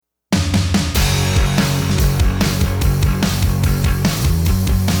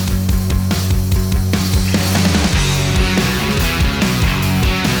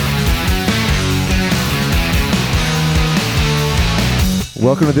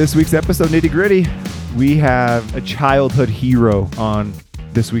Welcome to this week's episode, Nitty Gritty. We have a childhood hero on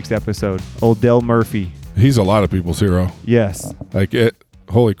this week's episode, old Dale Murphy. He's a lot of people's hero. Yes.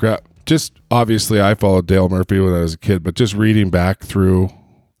 Holy crap. Just obviously I followed Dale Murphy when I was a kid, but just reading back through,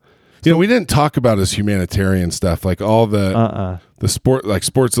 we didn't talk about his humanitarian stuff, like all the sport, like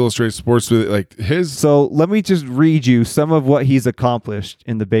Sports Illustrated, like his. So let me just read you some of what he's accomplished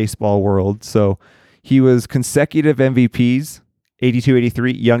in the baseball world. So he was consecutive MVPs, 82,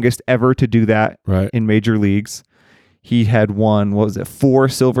 83, youngest ever to do that in major leagues. He had won, 4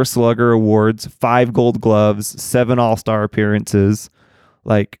 Silver Slugger awards, 5 Gold Gloves, 7 All-Star appearances.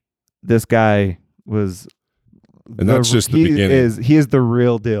 Like, this guy was... And that's just the beginning. He is the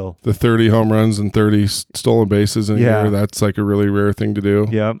real deal. The 30 home runs and 30 stolen bases in a year, that's like a really rare thing to do.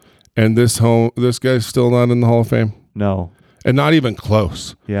 Yep. And this guy's still not in the Hall of Fame. No. And not even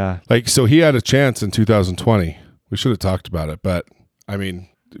close. Yeah. Like, so he had a chance in 2020. We should have talked about it, but I mean,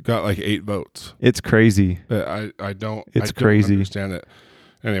 got like 8 votes. It's crazy. I don't understand it.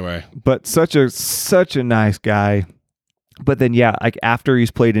 Anyway. But such a nice guy. But then, like after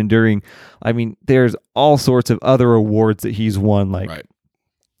he's played enduring, I mean, there's all sorts of other awards that he's won. Like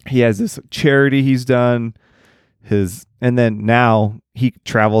he has this charity he's done, and then now he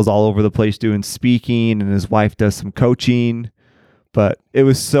travels all over the place doing speaking, and his wife does some coaching. But it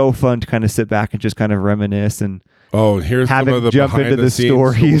was so fun to kind of sit back and just kind of reminisce and here's some of the jump into the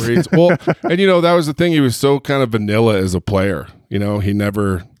stories. Well, and that was the thing. He was so kind of vanilla as a player.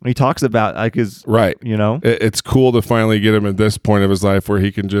 He talks about like his It's cool to finally get him at this point of his life where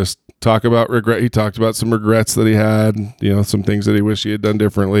he can just talk about regret. He talked about some regrets that he had, some things that he wished he had done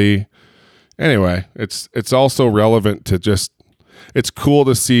differently. Anyway, it's also relevant to just, it's cool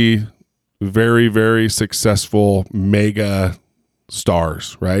to see very, very successful mega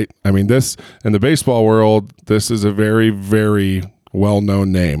stars, right? I mean, this in the baseball world, this is a very, very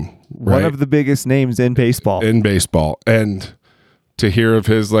well-known name. Right? One of the biggest names in baseball. And to hear of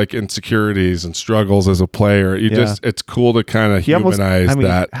his like insecurities and struggles as a player, it's cool to kind of humanize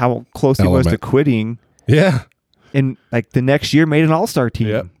that. How close he was to quitting. Yeah. And like the next year made an all-star team.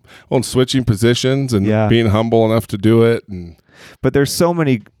 Yeah. Well, and switching positions and being humble enough to do it. But there's so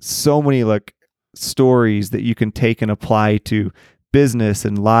many like stories that you can take and apply to business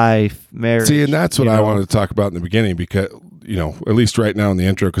and life, marriage. See, and that's what I wanted to talk about in the beginning because, at least right now in the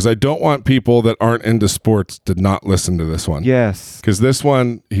intro, because I don't want people that aren't into sports to not listen to this one. Yes. Because this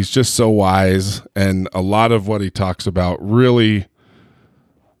one, he's just so wise, and a lot of what he talks about really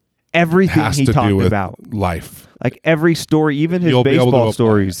everything has he to talked do with about. Life. Like every story, even his baseball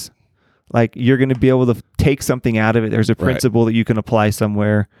stories. Like you're going to be able to take something out of it. There's a principle that you can apply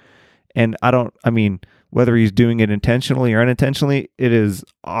somewhere. And whether he's doing it intentionally or unintentionally, it is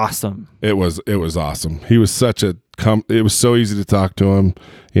awesome. It was awesome. He was it was so easy to talk to him.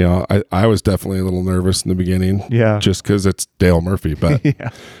 I was definitely a little nervous in the beginning. Yeah. Just because it's Dale Murphy. But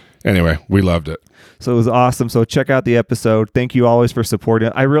anyway, we loved it. So it was awesome. So check out the episode. Thank you always for supporting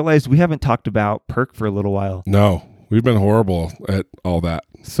it. I realized we haven't talked about Perk for a little while. No, we've been horrible at all that.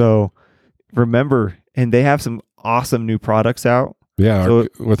 So remember, and they have some awesome new products out. Yeah,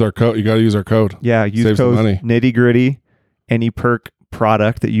 with our code, you got to use our code. Yeah, use code Nitty Gritty, any Perk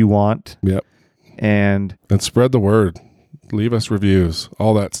product that you want. Yep. And spread the word. Leave us reviews.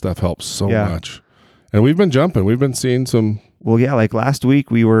 All that stuff helps so much. And we've been jumping. We've been seeing some. Well, like last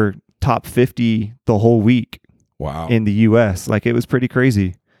week we were top 50 the whole week. Wow. In the U.S. Like it was pretty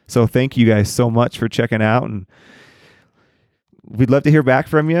crazy. So thank you guys so much for checking out, and we'd love to hear back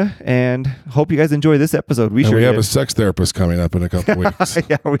from you, and hope you guys enjoy this episode. We have a sex therapist coming up in a couple weeks.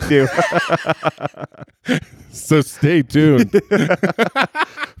 Yeah, we do. So stay tuned.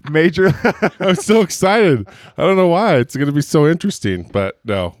 Major. I'm so excited. I don't know why. It's going to be so interesting, but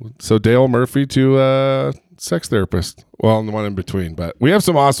no. So Dale Murphy to sex therapist. Well, and the one in between, but we have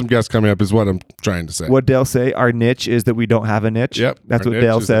some awesome guests coming up is what I'm trying to say. What Dale say, our niche is that we don't have a niche. Yep. That's what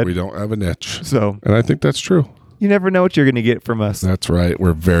Dale said. We don't have a niche. So, and I think that's true. You never know what you're going to get from us. That's right.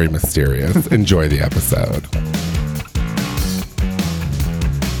 We're very mysterious. Enjoy the episode.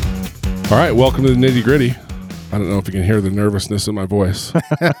 All right. Welcome to the Nitty Gritty. I don't know if you can hear the nervousness in my voice,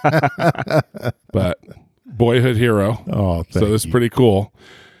 but boyhood hero. Oh, so this is pretty cool.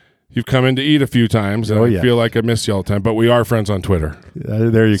 You've come in to eat a few times, and I feel like I miss you all the time, but we are friends on Twitter.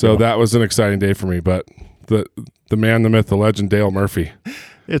 There you go. So that was an exciting day for me, but the man, the myth, the legend, Dale Murphy.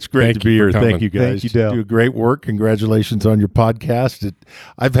 It's great to be here. Thank you, guys. Thank you, Dale. You do great work. Congratulations on your podcast.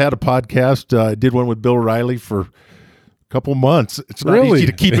 I've had a podcast. I did one with Bill Riley for, couple months. It's not Really? easy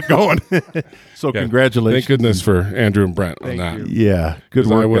to keep it going. So congratulations. Thank goodness for Andrew and Brent on that. Yeah, good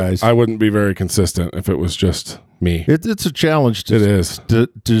work, guys. I wouldn't be very consistent if it was just me. It's a challenge. It is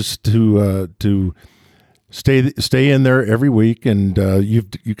to stay in there every week, and you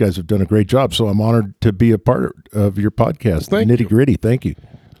guys have done a great job. So I'm honored to be a part of your podcast, Nitty Gritty. Thank you.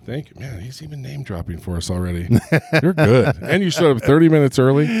 Thank you, man. He's even name dropping for us already. You're good, and you showed up 30 minutes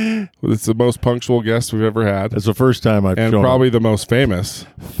early. It's the most punctual guest we've ever had. It's the first time I've and shown probably the most famous.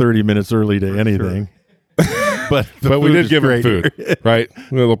 30 minutes early to anything. Sure. but we did give him food, right?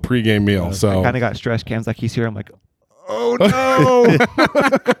 A little pregame meal. So I kind of got stressed. Cam's like, he's here. I'm like, oh no.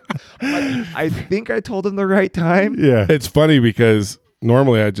 I think I told him the right time. Yeah. It's funny because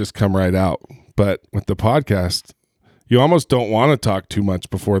normally I just come right out, but with the podcast, you almost don't want to talk too much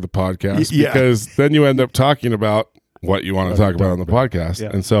before the podcast because then you end up talking about what you want to talk about on the podcast.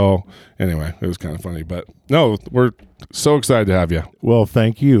 Yeah. And so anyway, it was kind of funny, but no, we're so excited to have you. Well,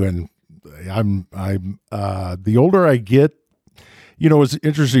 thank you. And I'm the older I get, it's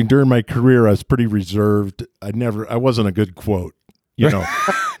interesting. During my career, I was pretty reserved. I wasn't a good quote,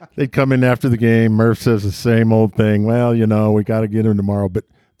 They'd come in after the game. Murph says the same old thing. Well, we got to get him tomorrow, but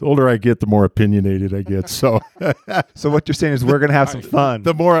the older I get, the more opinionated I get. So, what you're saying is we're going to have some fun.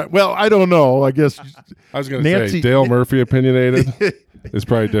 The more, I don't know. I guess I was going to say Dale Murphy opinionated is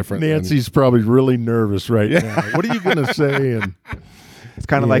probably different. Nancy's probably really nervous right now. What are you going to say? And it's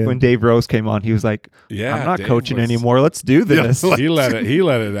kind of like when Dave Rose came on. He was like, "I'm not Dave coaching anymore. Let's do this." He let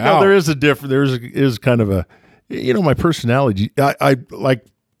it out. No, there is a difference. Is kind of a, my personality. I like.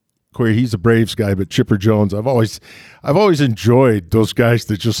 Corey, he's a Braves guy, but Chipper Jones, I've always enjoyed those guys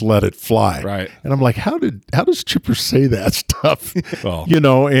that just let it fly. Right. And I'm like, how does Chipper say that stuff? Well.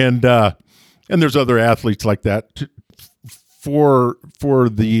 And there's other athletes like that for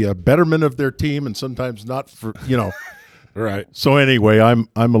the betterment of their team, and sometimes not for. Right. So anyway, I'm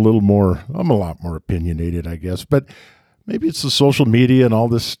a lot more opinionated, I guess, but maybe it's the social media and all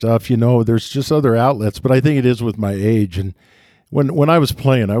this stuff. There's just other outlets, but I think it is with my age. And when I was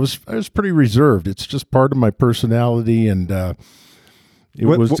playing, I was pretty reserved. It's just part of my personality, and it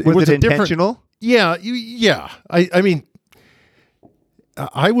was intentional. Yeah. I mean,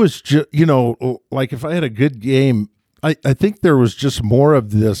 I was just like if I had a good game, I think there was just more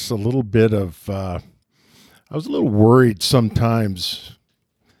of this, a little bit of. I was a little worried sometimes.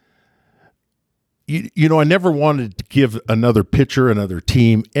 I never wanted to give another pitcher, another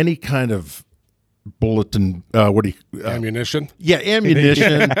team, any kind of bulletin. Ammunition? Yeah,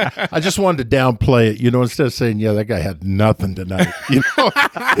 ammunition. I just wanted to downplay it, instead of saying, yeah, that guy had nothing tonight.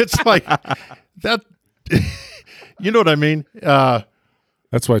 It's like that. You know what I mean?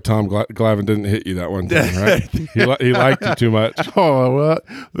 That's why Tom Glavine didn't hit you that one time, right? he liked you too much. Oh,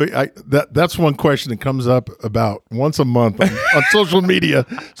 well, that's one question that comes up about once a month on social media.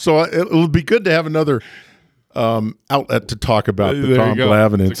 So it'll be good to have another outlet to talk about the Tom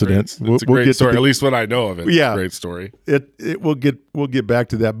Glavine incident. It's a great story. At least what I know of it. Yeah, it's a great story. We'll get back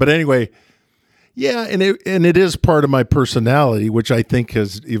to that. But anyway, yeah, and it is part of my personality, which I think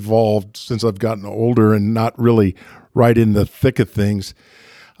has evolved since I've gotten older and not really right in the thick of things.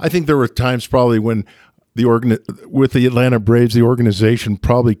 I think there were times probably when with the Atlanta Braves, the organization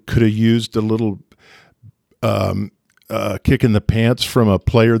probably could have used a little kick in the pants from a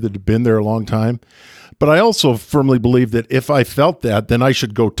player that had been there a long time. But I also firmly believe that if I felt that, then I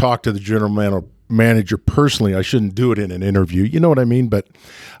should go talk to the general manager personally. I shouldn't do it in an interview. You know what I mean? But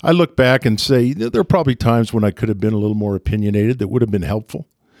I look back and say there are probably times when I could have been a little more opinionated that would have been helpful.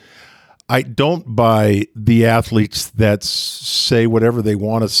 I don't buy the athletes that say whatever they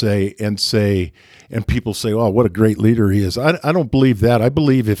want to say, and people say, oh, what a great leader he is. I don't believe that. I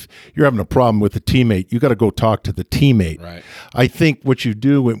believe if you're having a problem with a teammate, you got to go talk to the teammate. Right. I think what you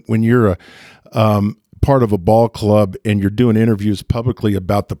do when you're a part of a ball club and you're doing interviews publicly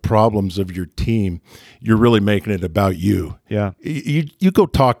about the problems of your team, you're really making it about you. Yeah. You go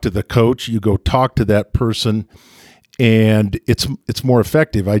talk to the coach, you go talk to that person, and it's more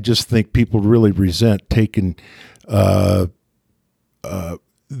effective. I just think people really resent taking the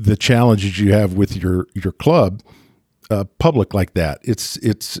challenges you have with your club public like that.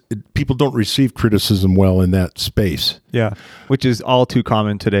 People don't receive criticism well in that space. Yeah, which is all too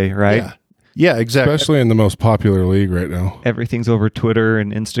common today, right? Yeah, exactly. Especially in the most popular league right now. Everything's over Twitter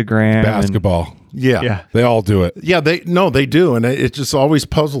and Instagram. Basketball. Yeah. They all do it. Yeah, they do. And it just always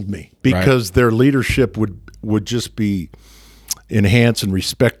puzzled me because their leadership would just be enhanced and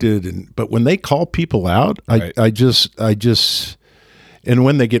respected. But when they call people out, I just, and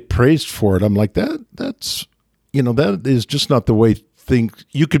when they get praised for it, I'm like, that's, that is just not the way things,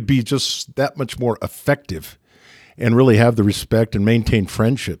 you could be just that much more effective. and really have the respect and maintain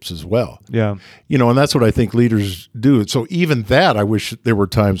friendships as well. Yeah. And that's what I think leaders do. So even that, I wish there were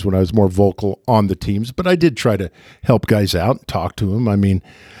times when I was more vocal on the teams, but I did try to help guys out and talk to them. I mean,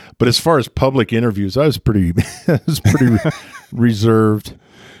 but as far as public interviews, I was pretty reserved.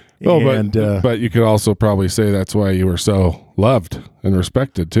 Well, but you could also probably say that's why you were so loved and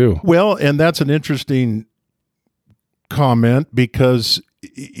respected too. Well, and that's an interesting comment because,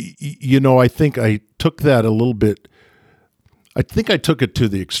 I think I took that a little bit. I think I took it to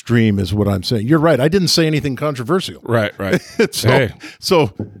the extreme is what I'm saying. You're right. I didn't say anything controversial. Right.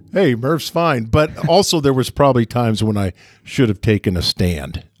 So, hey, Murph's fine. But also there was probably times when I should have taken a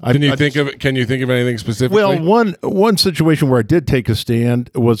stand. Can you think of anything specifically? Well, one situation where I did take a stand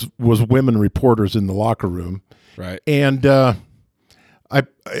was women reporters in the locker room. Right. And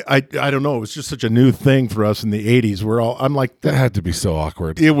I don't know. It was just such a new thing for us in the 80s. I'm like, that had to be so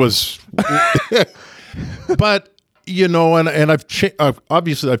awkward. It was, but and I've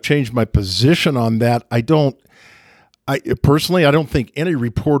changed my position on that. I don't think any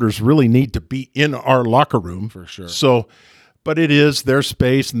reporters really need to be in our locker room for sure. So, but it is their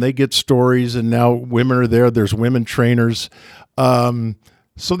space and they get stories, and now women are there. There's women trainers.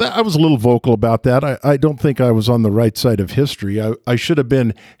 So that I was a little vocal about that. I don't think I was on the right side of history. I should have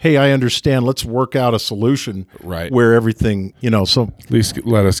been, hey, I understand. Let's work out a solution where everything, so at least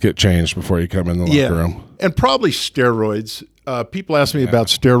let us get changed before you come in the locker room. And probably steroids. People ask me about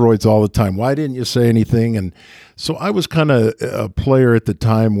steroids all the time. Why didn't you say anything? And so I was kind of a player at the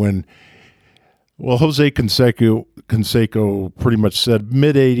time when, Jose Canseco pretty much said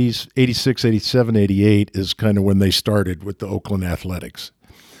mid-'80s, 86, 87, 88 is kind of when they started with the Oakland Athletics.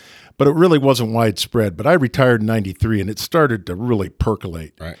 But it really wasn't widespread. But I retired in 93, and it started to really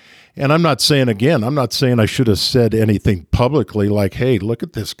percolate. Right. And I'm not saying I should have said anything publicly like, hey, look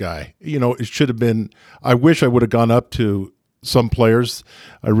at this guy. It should have been, I wish I would have gone up to some players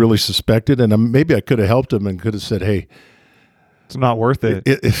I really suspected, and maybe I could have helped them and could have said, hey, it's not worth it.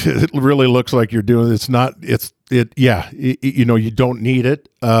 It really looks like you're doing it's not, you don't need it.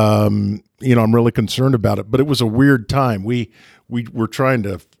 I'm really concerned about it, but it was a weird time. We were trying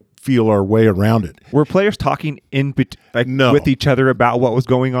to feel our way around it. Were players talking with each other about what was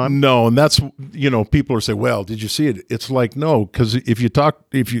going on? No, and that's people are saying, "Well, did you see it?" It's like no, because if you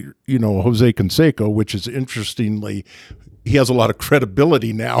Jose Canseco, which is interestingly, he has a lot of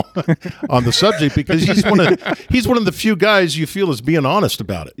credibility now on the subject because he's one of the few guys you feel is being honest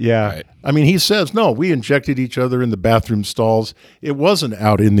about it. Yeah, right. I mean, he says, "No, we injected each other in the bathroom stalls. It wasn't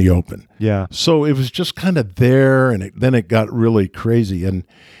out in the open." Yeah, so it was just kind of there, and then it got really crazy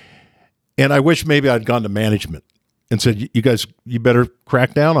And I wish maybe I'd gone to management and said, you guys, you better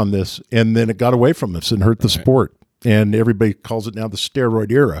crack down on this. And then it got away from us and hurt the sport. And everybody calls it now the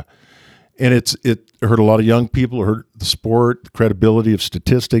steroid era. And it hurt a lot of young people, it hurt the sport, the credibility of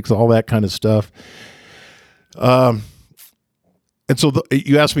statistics, all that kind of stuff. And so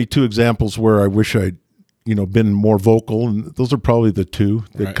you asked me two examples where I wish I'd, been more vocal. And those are probably the two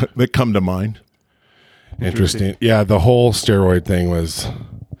that come to mind. Interesting. Yeah, the whole steroid thing was...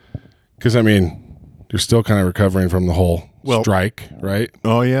 Because, you're still kind of recovering from the whole strike, right?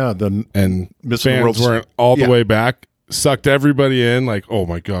 Oh, yeah. And fans weren't all the way back, sucked everybody in, like, oh,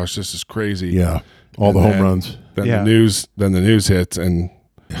 my gosh, this is crazy. Yeah, all the home runs. Then the news hits, and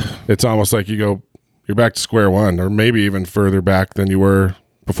it's almost like you're back to square one, or maybe even further back than you were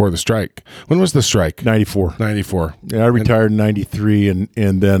before the strike. When was the strike? 94. Yeah, I retired in 93, and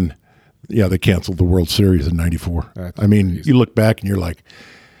then, they canceled the World Series in 94. Crazy. You look back and you're like,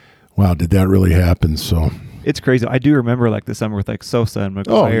 wow, did that really happen? So it's crazy. I do remember the summer with Sosa and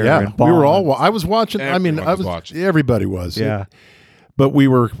McGuire. And we were all. I was watching. Watching. Everybody was. Yeah, but we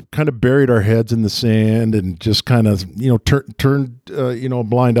were kind of buried our heads in the sand and just kind of turned a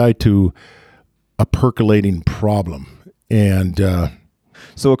blind eye to a percolating problem. And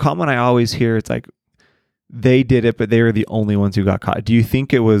so a comment I always hear, it's like they did it, but they were the only ones who got caught. Do you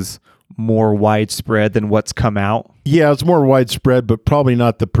think it was more widespread than what's come out? Yeah, it's more widespread, but probably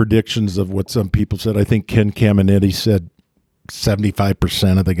not the predictions of what some people said. I think Ken Caminetti said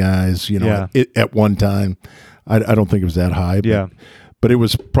 75% of the guys, at one time. I don't think it was that high. But it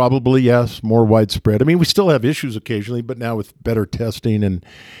was probably, yes, more widespread. We still have issues occasionally, but now with better testing and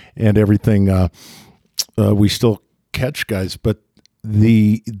everything, we still catch guys. But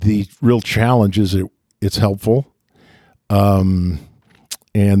the real challenge is it's helpful.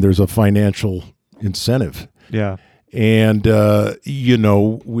 And there's a financial incentive. Yeah. And,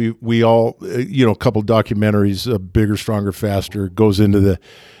 we all, a couple documentaries, Bigger, Stronger, Faster, goes into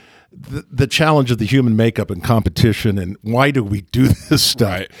the challenge of the human makeup and competition and why do we do this stuff?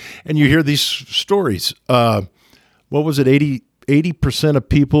 Right. And you hear these stories. what was it, 80% of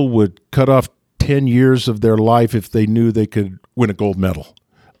people would cut off 10 years of their life if they knew they could win a gold medal.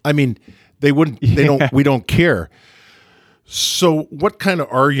 I mean, they wouldn't, we don't care. So what kind of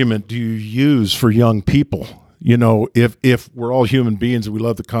argument do you use for young people? You know, if we're all human beings and we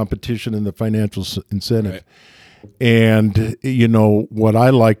love the competition and the financial incentive. Right. And, you know, what I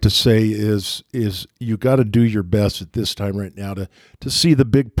like to say is you got to do your best at this time right now to see the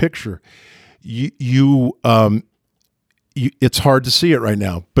big picture. It's hard to see it right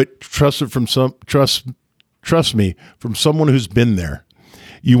now, but trust me, from someone who's been there,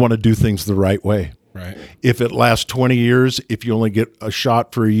 you want to do things the right way. Right. If it lasts 20 years, if you only get a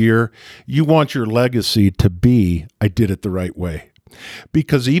shot for a year, you want your legacy to be, I did it the right way.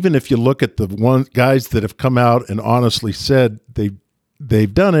 Because even if you look at the guys that have come out and honestly said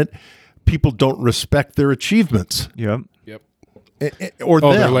they've done it, people don't respect their achievements. Yep. Or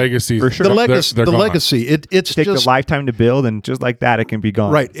their legacy. For sure. The legacy. It's take just a lifetime to build, and just like that, it can be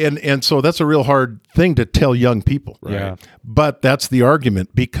gone. Right. And so that's a real hard thing to tell young people. Right. Yeah. But that's the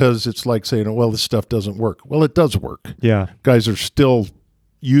argument, because it's like saying, well, this stuff doesn't work. Well, it does work. Yeah. Guys are still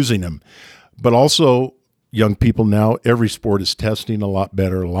using them. But also, young people now, every sport is testing a lot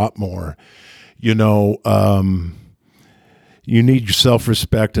better, a lot more. You know, you need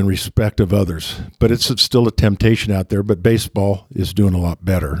self-respect and respect of others, but it's still a temptation out there. But baseball is doing a lot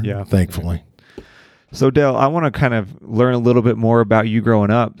better, thankfully. So, Dale, I want to kind of learn a little bit more about you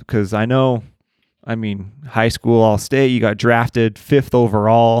growing up, because I know, high school, All-State, you got drafted 5th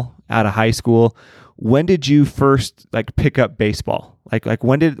overall out of high school. When did you first pick up baseball? Like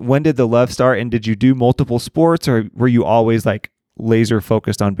when did the love start, and did you do multiple sports, or were you always laser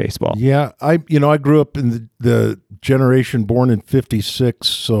focused on baseball? Yeah, I grew up in the generation born in '56,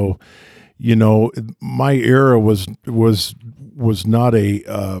 so my era was not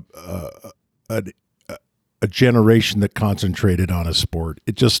a generation that concentrated on a sport.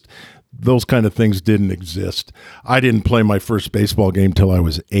 It just, those kind of things didn't exist. I didn't play my first baseball game till I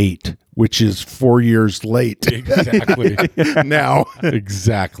was 8, which is 4 years late. Exactly. Now.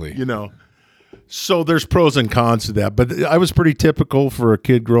 Exactly. So there's pros and cons to that, but I was pretty typical for a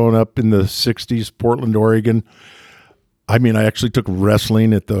kid growing up in the 60s, Portland, Oregon. I actually took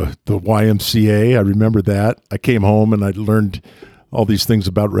wrestling at the YMCA. I remember that. I came home and I learned all these things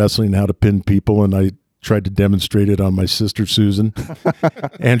about wrestling, how to pin people, and I tried to demonstrate it on my sister, Susan,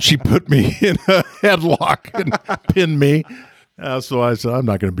 and she put me in a headlock and pinned me. So I said, I'm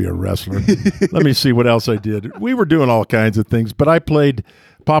not going to be a wrestler. Let me see what else I did. We were doing all kinds of things, but I played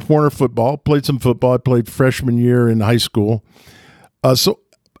Pop Warner football, played some football. I played freshman year in high school.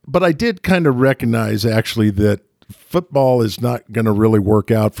 But I did kind of recognize actually that football is not going to really work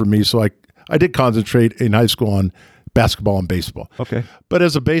out for me. So I did concentrate in high school on basketball and baseball. Okay. But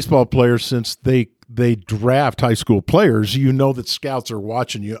as a baseball player, since they draft high school players, that scouts are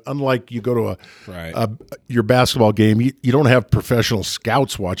watching you. Unlike you go to your basketball game, you don't have professional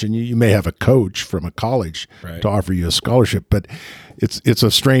scouts watching you. You may have a coach from a college to offer you a scholarship, but it's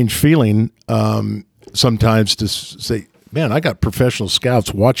a strange feeling sometimes to say, man, I got professional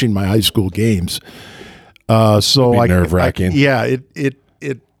scouts watching my high school games. So nerve-wracking.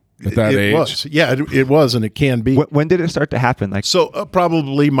 At that age. Was. Yeah, it was, and it can be. When did it start to happen?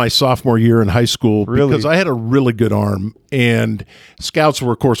 Probably my sophomore year in high school, really? Because I had a really good arm, and scouts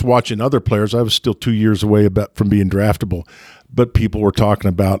were, of course, watching other players. I was still 2 years away from being draftable, but people were talking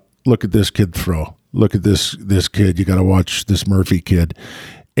about, look at this kid throw. Look at this kid. You got to watch this Murphy kid.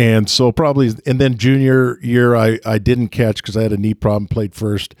 And so and then junior year, I didn't catch because I had a knee problem, played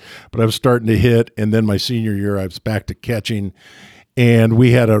first, but I was starting to hit. And then my senior year, I was back to catching. And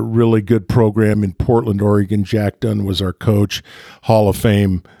we had a really good program in Portland, Oregon. Jack Dunn was our coach, Hall of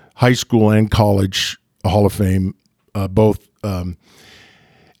Fame, high school and college Hall of Fame, both. And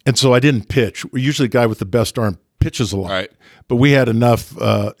so I didn't pitch. Usually the guy with the best arm pitches a lot. Right. But we had enough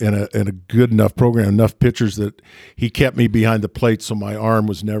in a good enough program, enough pitchers that he kept me behind the plate, so my arm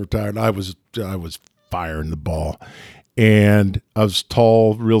was never tired. I was firing the ball. And I was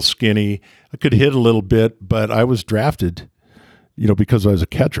tall, real skinny. I could hit a little bit, but I was drafted because I was a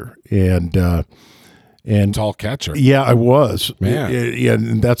catcher and tall catcher. Yeah, I was. Man.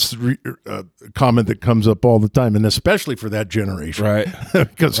 And that's a comment that comes up all the time, and especially for that generation. Right.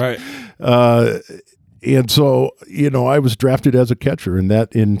 Because, and so, I was drafted as a catcher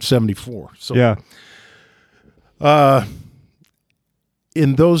in 74. So, yeah.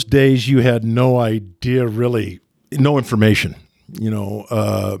 In those days, you had no idea, really, no information.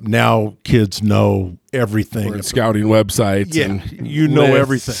 Now kids know everything. Or scouting websites. Yeah, and know lists,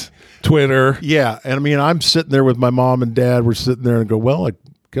 everything. Twitter. Yeah, and I'm sitting there with my mom and dad. We're sitting there and go, well,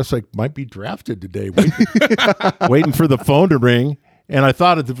 guess I might be drafted today. Waiting for the phone to ring. And I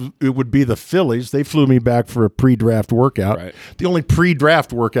thought it would be the Phillies. They flew me back for a pre-draft workout. Right. The only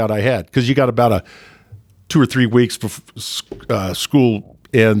pre-draft workout I had, because you got about 2 or 3 weeks before school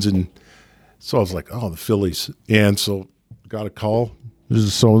ends. And so I was like, oh, the Phillies. And so got a call. This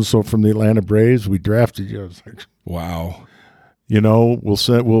is so-and-so from the Atlanta Braves. We drafted you. I was like, wow.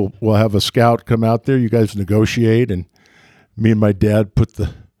 We'll have a scout come out there. You guys negotiate. And me and my dad put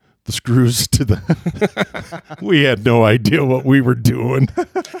the screws to the we had no idea what we were doing.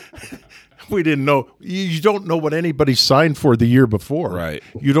 We didn't know. You don't know what anybody signed for the year before. Right.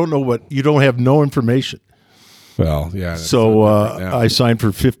 You don't have no information. Well, yeah. So I signed for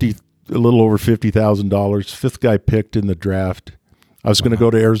a little over $50,000. Fifth guy picked in the draft. I was going to go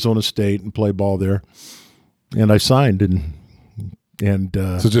to Arizona State and play ball there. And I signed and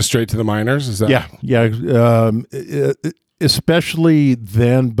so just straight to the minors? Is that? Yeah. Especially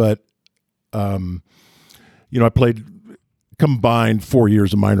then, but I played combined 4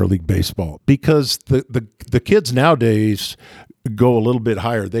 years of minor league baseball because the kids nowadays go a little bit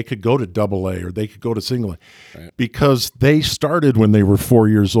higher. They could go to AA or they could go to single A because they started when they were 4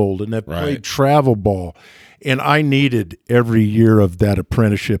 years old and have played travel ball. And I needed every year of that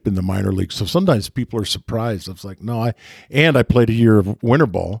apprenticeship in the minor league. So sometimes people are surprised. I was like, no, I played a year of winter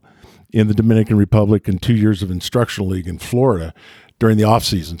ball in the Dominican Republic and 2 years of instructional league in Florida during the off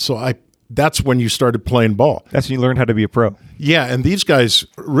season. So that's when you started playing ball. That's when you learned how to be a pro. Yeah, and these guys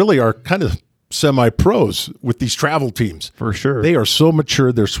really are kind of semi-pros with these travel teams. For sure. They are so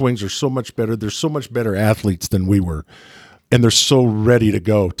mature. Their swings are so much better. They're so much better athletes than we were. And they're so ready to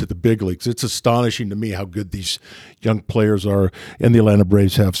go to the big leagues. It's astonishing to me how good these young players are. And the Atlanta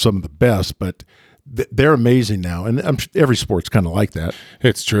Braves have some of the best, but they're amazing now. And every sport's kind of like that.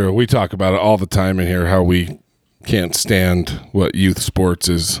 It's true. We talk about it all the time in here, how we can't stand what youth sports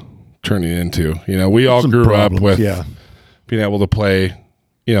is turning into. We all grew up with being able to play,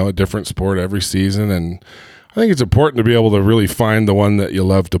 a different sport every season. And I think it's important to be able to really find the one that you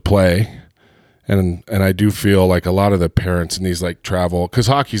love to play. And I do feel like a lot of the parents in these like travel, because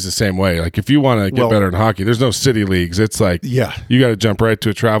hockey's the same way. Like if you want to get better in hockey, there's no city leagues. It's like you got to jump right to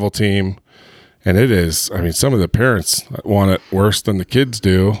a travel team. And it is, some of the parents want it worse than the kids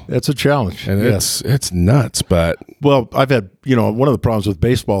do. That's a challenge. And it's nuts, but. Well, I've had, one of the problems with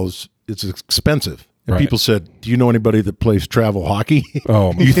baseball is it's expensive. And people said, do you know anybody that plays travel hockey?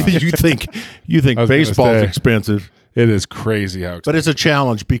 Oh, my you think baseball is expensive. It is crazy how expensive. But it's a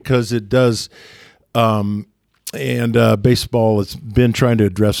challenge because it does, baseball has been trying to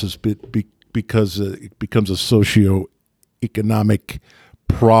address this because it becomes a socioeconomic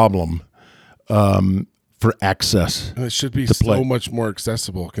problem for access. And it should be so much more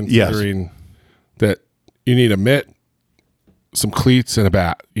accessible considering that you need a mitt, some cleats, and a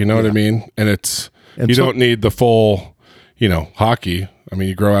bat. You know what I mean? And you don't need the full, hockey.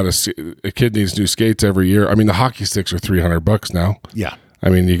 You grow out a kid needs new skates every year. The hockey sticks are $300 now. Yeah.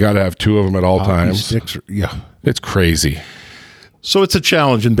 You got to have two of them at all times. Sticks it's crazy. So it's a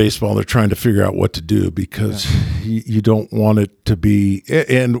challenge in baseball. They're trying to figure out what to do because you don't want it to be,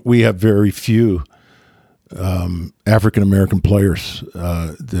 and we have very few African-American players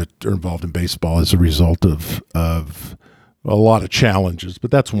that are involved in baseball as a result of a lot of challenges,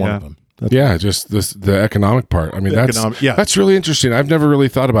 but that's one of them. Just the economic part. That's really interesting. I've never really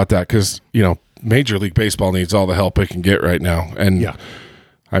thought about that because, Major League Baseball needs all the help it can get right now. And,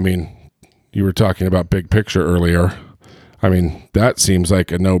 you were talking about big picture earlier. That seems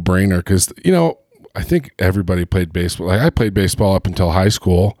like a no-brainer because, I think everybody played baseball. Like I played baseball up until high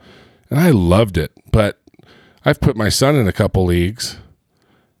school, and I loved it. But I've put my son in a couple leagues,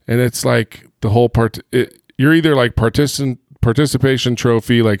 and it's like the whole part. You're either like participation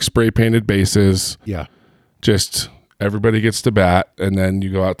trophy, like spray-painted bases. Yeah. Just everybody gets to bat, and then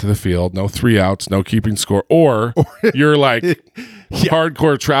you go out to the field. No 3 outs, no keeping score. Or you're like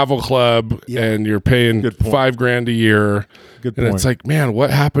hardcore travel club, and you're paying $5,000 a year. Good and point. it's like, man,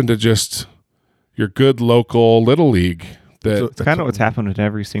 what happened to just your good local little league? It's kind of what's happened in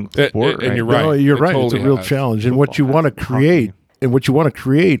every single sport, and right? you're right. No, you're right. Totally it's a real challenge. And what you want to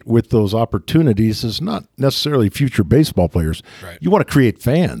create, with those opportunities is not necessarily future baseball players. Right. You want to create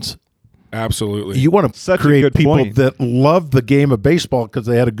fans. Absolutely. You want to create people point. that love the game of baseball because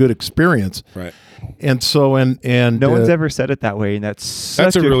they had a good experience. Right. And so, and no one's ever said it that way, and that's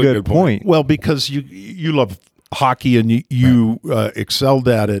such a really good point. Well, because you love hockey and you excelled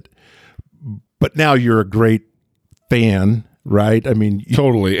at it, but now you're a great fan, right?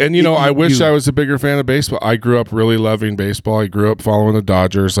 Totally. And, I wish I was a bigger fan of baseball. I grew up really loving baseball. I grew up following the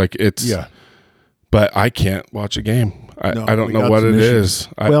Dodgers. but I can't watch a game. I don't know what it is.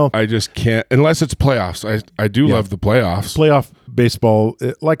 I just can't, unless it's playoffs. I do love the playoffs. Playoff baseball,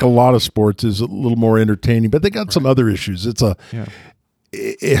 like a lot of sports, is a little more entertaining, but they got some other issues. It's a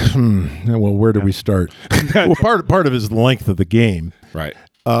well, where do we start? Well, part of it is the length of the game. Right.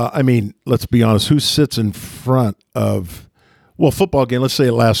 I mean, let's be honest. Who sits in front of football game? Let's say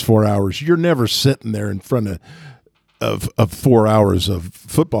it lasts 4 hours. You're never sitting there in front of 4 hours of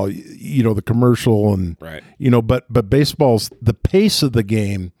football. The commercial and but baseball's, the pace of the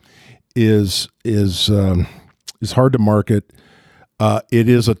game is hard to market. It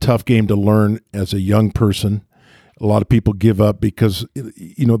is a tough game to learn as a young person. A lot of people give up because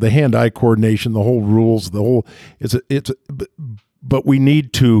the hand-eye coordination, the whole rules, but we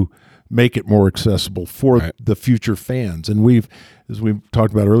need to make it more accessible for the future fans. And as we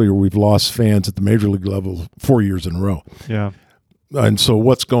talked about earlier, we've lost fans at the major league level 4 years in a row. Yeah. And so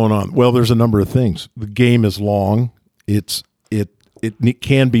what's going on? Well, there's a number of things. The game is long. It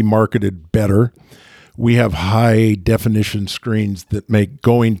can be marketed better. We have high definition screens that make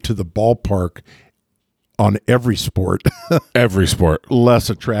going to the ballpark on every sport less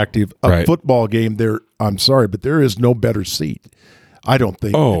attractive. A football game, I'm sorry, but there is no better seat. I don't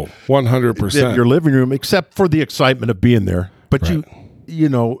think. 100%. In your living room, except for the excitement of being there. But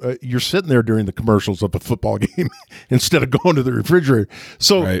you're sitting there during the commercials of a football game instead of going to the refrigerator.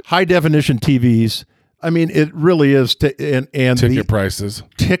 So high definition TVs. I mean, it really is. And ticket prices.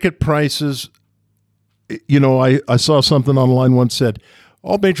 Ticket prices. I saw something online once said,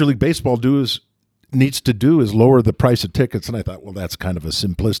 all Major League Baseball needs to do is lower the price of tickets. And I thought, well, that's kind of a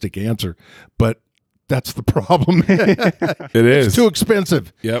simplistic answer, but that's the problem. It is. It's too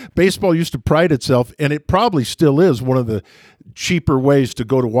expensive. Yep. Baseball used to pride itself, and it probably still is, one of the cheaper ways to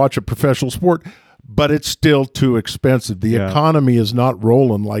go to watch a professional sport, but it's still too expensive. The economy is not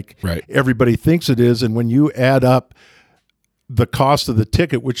rolling like everybody thinks it is. And when you add up the cost of the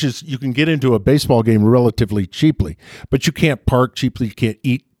ticket, which is, you can get into a baseball game relatively cheaply, but you can't park cheaply, you can't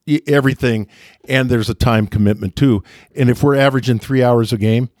eat everything, and there's a time commitment too. And if we're averaging 3 hours a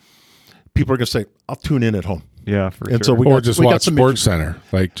game, people are going to say, I'll tune in at home. Yeah, for and sure. So just watch Sports Center.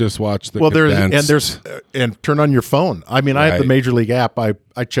 Like, just watch the and turn on your phone. I mean, I have the Major League app. I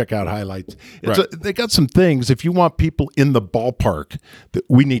check out highlights. They got some things, if you want people in the ballpark, that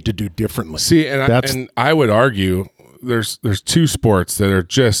we need to do differently. See, and I would argue there's two sports that are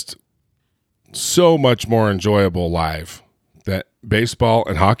just so much more enjoyable live, that baseball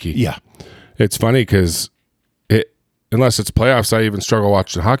and hockey. Yeah. It's funny because unless it's playoffs, I even struggle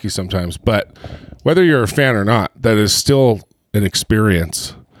watching hockey sometimes. But whether you're a fan or not, that is still an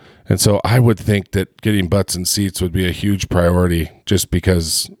experience. And so I would think that getting butts in seats would be a huge priority, just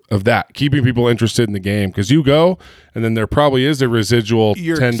because of that, keeping people interested in the game. Because you go, and then there probably is a residual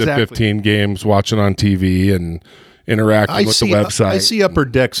 10 to 15 games watching on TV and interacting with the website. I see upper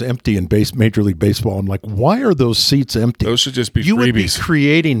decks empty in Major League Baseball. I'm like, why are those seats empty? Those should just be you freebies. Would be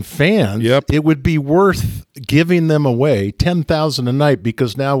creating fans. Yep. It would be worth giving them away, 10,000 a night,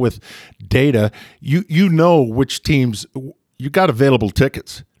 because now with data, you know which teams, you got available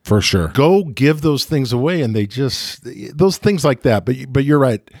tickets. For sure. Go give those things away, and those things like that. But you're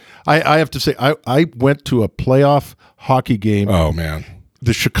right. I have to say, I went to a playoff hockey game. Oh, man.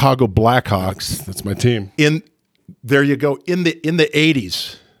 The Chicago Blackhawks. That's my team. There you go. In the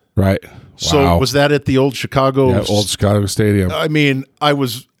 80s. Right. So was that at the old Chicago? Yeah, old Chicago Stadium. I mean, I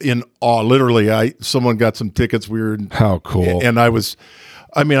was in awe. Literally, someone got some tickets. We were how cool. And I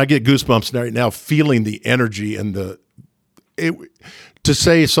get goosebumps right now feeling the energy and to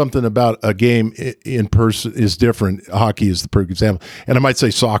say something about a game in person is different. Hockey is the perfect example, and I might say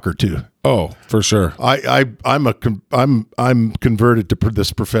soccer too. Oh, for sure. I'm converted to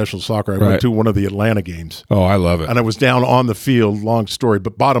this professional soccer. I went to one of the Atlanta games. Oh, I love it. And I was down on the field. Long story,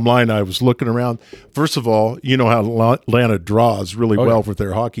 but bottom line, I was looking around. First of all, you know how Atlanta draws really well with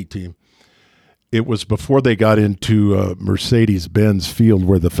their hockey team. It was before they got into Mercedes-Benz Field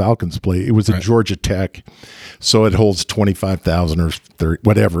where the Falcons play. It was at Georgia Tech, so it holds 25,000 or 30,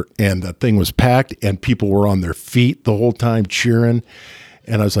 whatever. And the thing was packed, and people were on their feet the whole time cheering.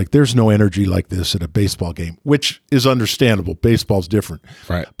 And I was like, there's no energy like this at a baseball game, which is understandable. Baseball's different.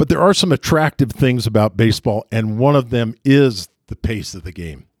 Right. But there are some attractive things about baseball, and one of them is the pace of the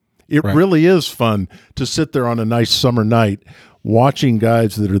game. It really is fun to sit there on a nice summer night watching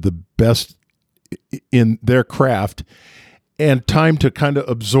guys that are the best in their craft, and time to kind of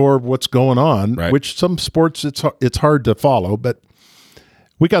absorb what's going on, which some sports it's hard to follow, but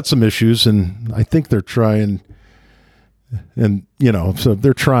we got some issues, and I think they're trying. And, so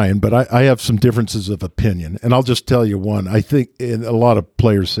they're trying, but I have some differences of opinion. And I'll just tell you one. I think, and a lot of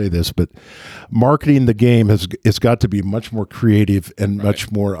players say this, but marketing the game has got to be much more creative and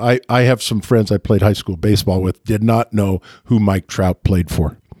much more. I have some friends I played high school baseball with, did not know who Mike Trout played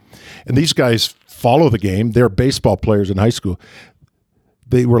for. And these guys follow the game. They're baseball players in high school.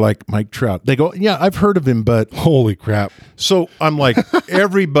 They were like, Mike Trout. They go, yeah, I've heard of him, but holy crap. So I'm like,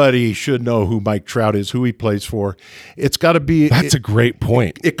 everybody should know who Mike Trout is, who he plays for. It's got to be. That's a great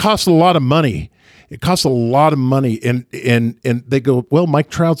point. It costs a lot of money. It costs a lot of money. And they go, well, Mike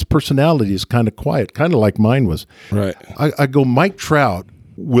Trout's personality is kind of quiet, kind of like mine was. Right. I go, Mike Trout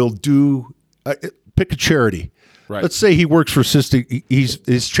will do, pick a charity. Right. Let's say he works for his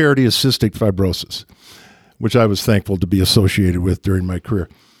charity is cystic fibrosis, which I was thankful to be associated with during my career.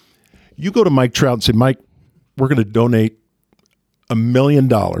 You go to Mike Trout and say, Mike, we're going to donate $1 million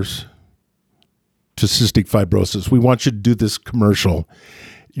to cystic fibrosis. We want you to do this commercial.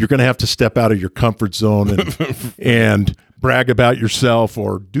 You're going to have to step out of your comfort zone and brag about yourself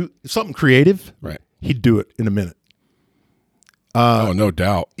or do something creative. Right. He'd do it in a minute. No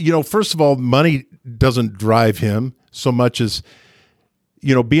doubt. First of all, money doesn't drive him so much as,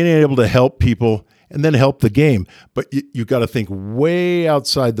 being able to help people and then help the game. But you got to think way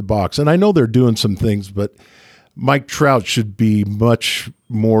outside the box. And I know they're doing some things, but Mike Trout should be much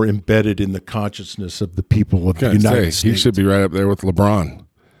more embedded in the consciousness of the people of the United States. He should be right up there with LeBron.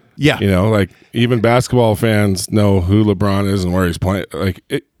 Yeah. Like even basketball fans know who LeBron is and where he's playing.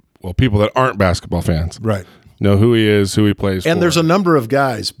 People that aren't basketball fans. Right. Know who he is, who he plays for. And there's a number of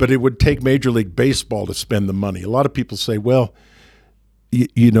guys, but it would take Major League Baseball to spend the money. A lot of people say, well,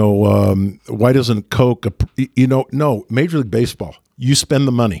 why doesn't Coke, no, Major League Baseball, you spend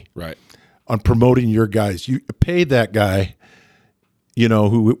the money right on promoting your guys. You pay that guy,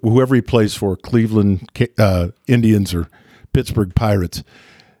 whoever he plays for, Cleveland Indians or Pittsburgh Pirates.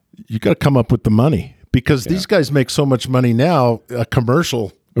 You got to come up with the money because these guys make so much money now. A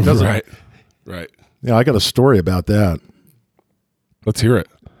commercial doesn't. Right. Yeah, I got a story about that. Let's hear it.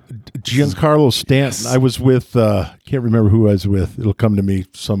 Giancarlo Stanton. Yes. I was with, can't remember who I was with. It'll come to me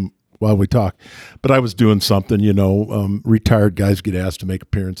while we talk. But I was doing something, retired guys get asked to make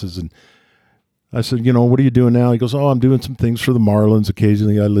appearances. And I said, what are you doing now? He goes, I'm doing some things for the Marlins.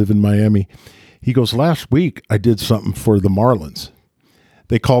 Occasionally I live in Miami. He goes, last week I did something for the Marlins.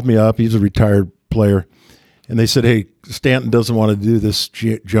 They called me up. He's a retired player. And they said, hey, Stanton doesn't want to do this,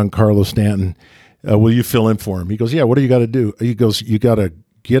 Giancarlo Stanton. Will you fill in for him? He goes, yeah, what do you got to do? He goes, you got to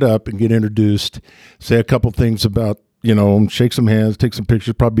get up and get introduced, say a couple things about, shake some hands, take some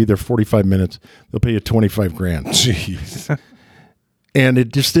pictures, probably be there 45 minutes. They'll pay you $25,000. Jeez. And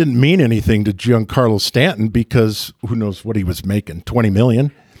it just didn't mean anything to Giancarlo Stanton because who knows what he was making, $20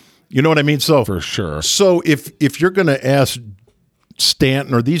 million. You know what I mean? So for sure. So if you're going to ask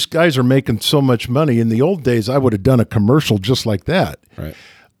Stanton, or these guys are making so much money, in the old days, I would have done a commercial just like that. Right.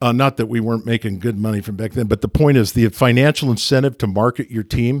 Not that we weren't making good money from back then, but the point is the financial incentive to market your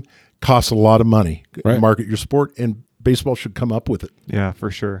team costs a lot of money. Right. Market your sport, and baseball should come up with it. Yeah, for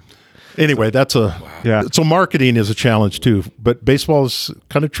sure. Anyway, so marketing is a challenge too, but baseball is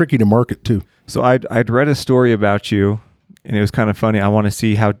kind of tricky to market too. So I'd read a story about you, and it was kind of funny. I want to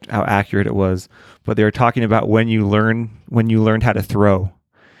see how accurate it was, but they were talking about when you learned how to throw.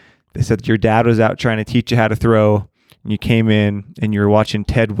 They said your dad was out trying to teach you how to throw. And you came in and you were watching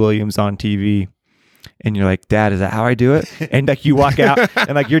Ted Williams on TV and you're like, Dad, is that how I do it? And like you walk out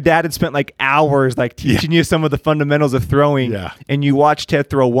and like your dad had spent like hours like teaching you some of the fundamentals of throwing. Yeah. And you watch Ted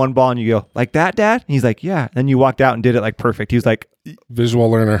throw one ball and you go, like that, Dad? And he's like, yeah. And then you walked out and did it like perfect. He was like,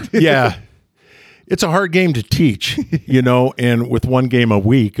 visual learner. Yeah. It's a hard game to teach, and with one game a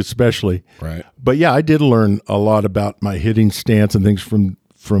week especially. Right. But yeah, I did learn a lot about my hitting stance and things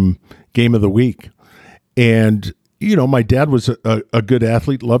from game of the week. And my dad was a good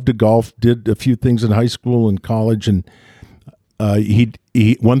athlete, loved to golf, did a few things in high school and college. And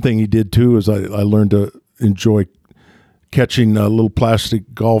he one thing he did too is I learned to enjoy catching little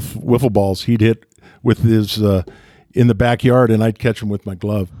plastic golf wiffle balls. He'd hit with his in the backyard, and I'd catch them with my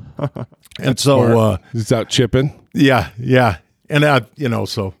glove. And so he's out chipping. Yeah. And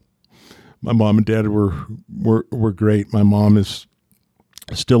so my mom and dad were great. My mom is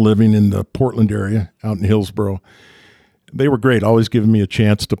still living in the Portland area out in Hillsboro. They were great, always giving me a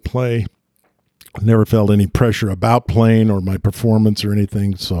chance to play. I never felt any pressure about playing or my performance or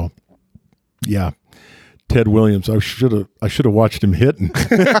anything. So, yeah, Ted Williams, I should have watched him hitting.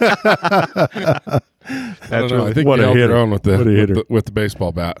 I don't know. I think what a hitter with the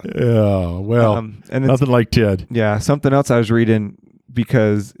baseball bat. Yeah, well, and nothing like Ted. Yeah, something else I was reading,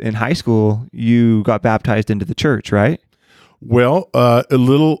 because in high school you got baptized into the church, right? Well, a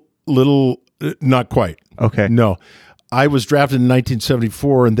little, not quite. Okay. No. I was drafted in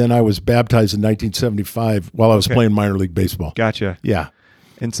 1974, and then I was baptized in 1975 while I was playing minor league baseball. Gotcha. Yeah.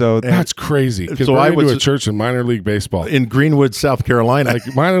 And so That's crazy. Because So I I went to was- a church in minor league baseball. In Greenwood, South Carolina.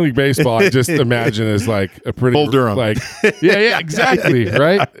 Like minor league baseball, I just imagine is like a pretty Bull Durham. Like, yeah, exactly,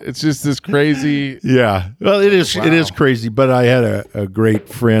 right? It's just this crazy. Yeah, well, it is crazy. But I had a great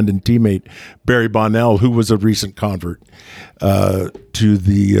friend and teammate, Barry Bonnell, who was a recent convert to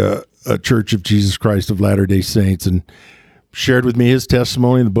the Church of Jesus Christ of Latter-day Saints, and shared with me his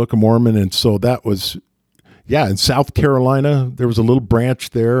testimony in the Book of Mormon. And so that was, in South Carolina, there was a little branch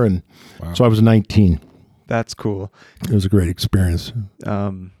there, and so I was 19. that's cool. It was a great experience.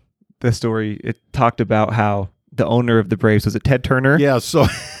 The story, it talked about how the owner of the Braves, was it Ted Turner? Yeah, so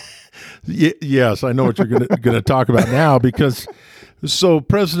yes, I know what you're going to talk about now, because so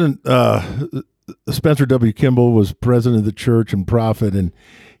President Spencer W. Kimball was president of the church and prophet, and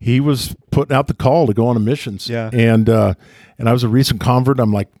he was putting out the call to go on a missions. Yeah. And I was a recent convert.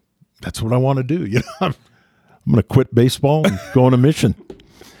 I'm like, that's what I want to do. I'm going to quit baseball and go on a mission.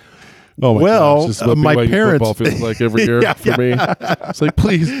 Oh my Well, gosh, this is what my BYU parents- football feels like every year for me. It's like,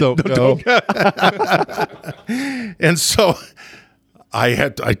 please don't go. And so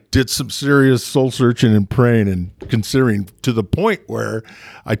I did some serious soul searching and praying and considering, to the point where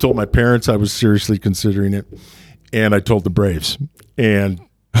I told my parents I was seriously considering it, and I told the Braves, and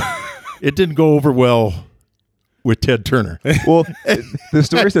it didn't go over well with Ted Turner. Well, the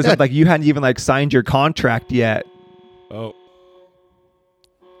story says that, like, you hadn't even like signed your contract yet. Oh.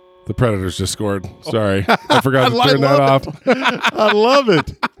 The Predators just scored. Sorry. I forgot to turn that off. I love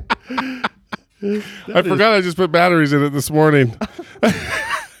it. I forgot I just put batteries in it this morning.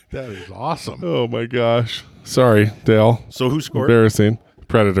 That is awesome. Oh my gosh. Sorry, Dale. So who scored? Embarrassing.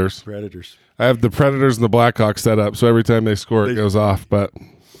 Predators. Predators. I have the Predators and the Blackhawks set up, so every time they score, it goes off. But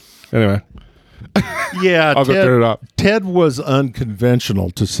anyway, Yeah, I'll go turn it off. Ted was unconventional,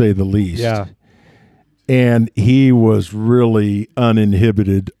 to say the least. Yeah. And he was really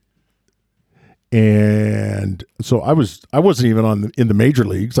uninhibited. And so I wasn't even in the major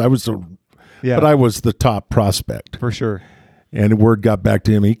leagues. Yeah. But I was the top prospect. For sure. And the word got back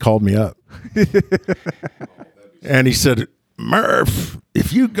to him. He called me up. And he said, Murph,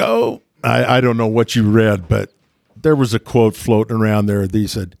 if you go, I don't know what you read, but there was a quote floating around there. He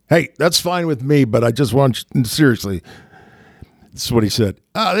said, hey, that's fine with me, but I just want you, seriously, this is what he said.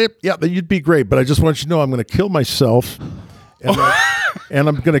 Yeah, you'd be great, but I just want you to know I'm going to kill myself, and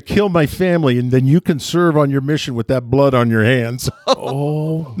I'm going to kill my family, and then you can serve on your mission with that blood on your hands.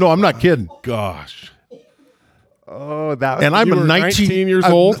 Oh, No, I'm not kidding. gosh. Oh, that. And I'm You a were 19 years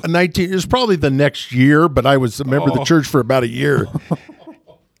I'm old? 19. It was probably the next year, but I was a member of the church for about a year.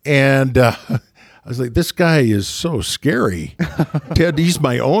 And I was like, this guy is so scary. Ted, he's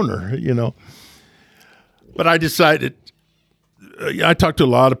my owner, But I decided, I talked to a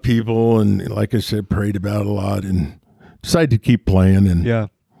lot of people, and like I said, prayed about it a lot, and decided to keep playing. And Yeah.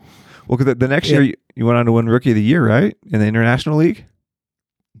 Well, because the next year you went on to win Rookie of the Year, right? In the International League?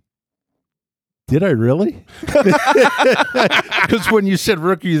 did I really? Because when you said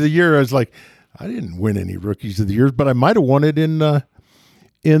Rookie of the Year, I was like, I didn't win any Rookies of the Year, but I might have won it in the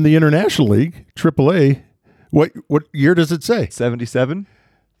International League, AAA. What year does it say? 77?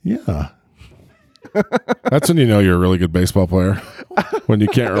 Yeah. That's when you know you're a really good baseball player. When you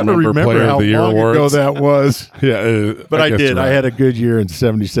can't I don't remember Player how of the Year long ago awards. that was. Yeah, But I guess did. you're I right. had a good year in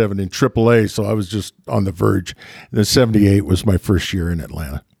 77 in AAA, so I was just on the verge. And then 78 was my first year in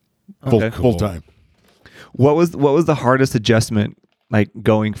Atlanta. Okay. Full time. What was the hardest adjustment, like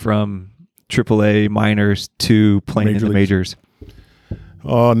going from AAA minors to playing in the Leagues. majors?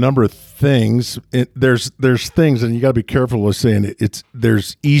 A number of things. There's things, and you got to be careful with saying it.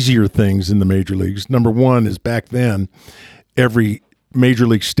 There's easier things in the major leagues. Number one is, back then, every major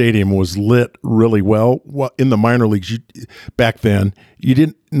league stadium was lit really well. In the minor leagues, back then,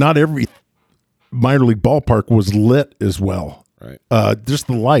 not every minor league ballpark was lit as well. Right. Just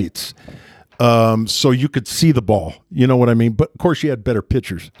the lights. So you could see the ball. You know what I mean? But of course, you had better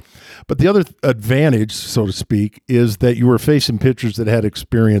pitchers. But the other advantage, so to speak, is that you were facing pitchers that had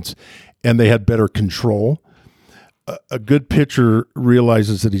experience and they had better control. A good pitcher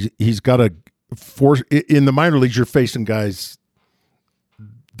realizes that he's got to force. In the minor leagues, you're facing guys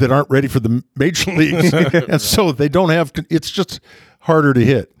that aren't ready for the major leagues. And so they don't have, it's just harder to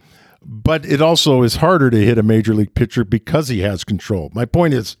hit. But it also is harder to hit a major league pitcher because he has control. My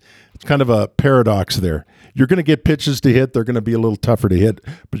point is, it's kind of a paradox there. You're going to get pitches to hit. They're going to be a little tougher to hit,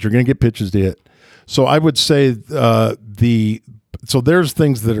 but you're going to get pitches to hit. So I would say the So there's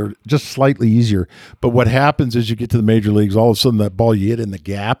things that are just slightly easier. But what happens is you get to the major leagues, all of a sudden that ball you hit in the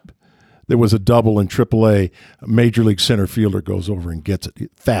gap, there was a double in AAA, a major league center fielder goes over and gets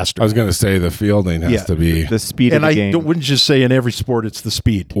it faster. I was going to say the fielding has to be the speed of the game. And I wouldn't just say in every sport it's the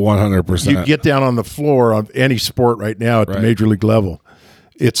speed. 100%. You get down on the floor of any sport right now at the major league level,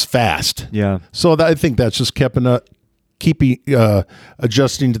 it's fast. Yeah. So I think that's just keeping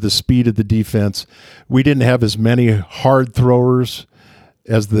adjusting to the speed of the defense. We didn't have as many hard throwers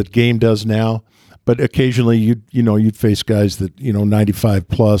as the game does now, but occasionally you'd face guys that 95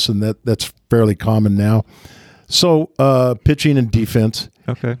 plus, and that's fairly common now. So pitching and defense,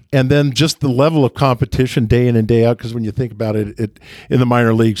 okay, and then just the level of competition day in and day out. Because when you think about it, in the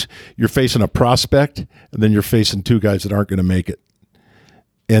minor leagues, you're facing a prospect, and then you're facing two guys that aren't going to make it.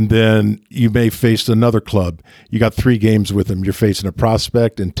 And then you may face another club. You got 3 games with them. You're facing a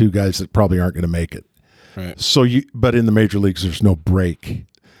prospect and 2 guys that probably aren't going to make it. Right. So but in the major leagues, there's no break.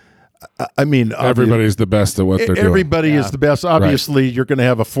 I mean, everybody's the best at what they're doing. Everybody is the best. Obviously, you're going to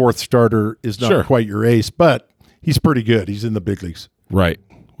have a 4th starter is not quite your ace, but he's pretty good. He's in the big leagues. Right.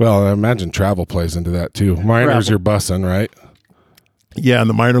 Well, I imagine travel plays into that too. Minors, you're bussing, right? Yeah, in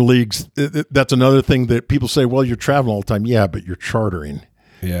the minor leagues, that's another thing that people say, well, you're traveling all the time. Yeah, but you're chartering.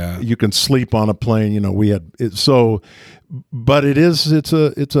 Yeah, you can sleep on a plane. We had it, so, but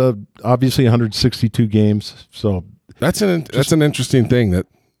it's obviously 162 games. So that's an interesting thing that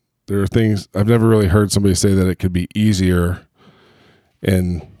there are things I've never really heard somebody say that it could be easier.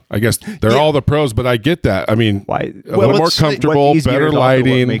 And I guess they're all the pros, but I get that. I mean, a little more comfortable, better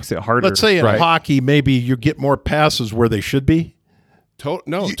lighting makes it harder. Let's say in hockey, maybe you get more passes where they should be.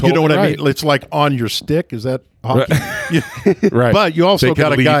 Totally you know what I mean? It's like on your stick. Is that hockey? Right. But you also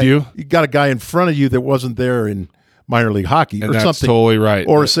got a guy. You got a guy in front of you that wasn't there in minor league hockey, and or that's something. Totally right.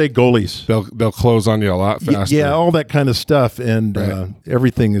 Or say goalies. They'll close on you a lot faster. Yeah, all that kind of stuff, and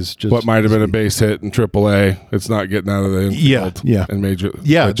everything is just what might have been a base hit in AAA. It's not getting out of the infield. Yeah. And major.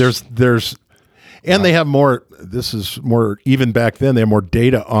 Yeah. There's. And they have more. This is more even back then. They have more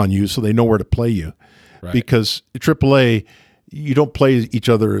data on you, so they know where to play you. Right. Because AAA. You don't play each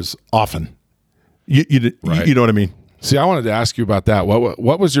other as often. You know what I mean? See, I wanted to ask you about that.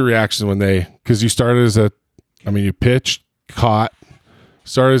 What was your reaction when because you started you pitched, caught,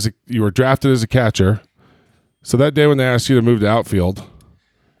 you were drafted as a catcher. So that day when they asked you to move to outfield,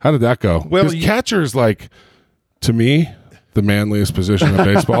 how did that go? Well, catcher is to me, the manliest position in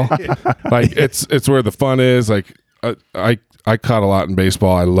baseball. It's where the fun is. I caught a lot in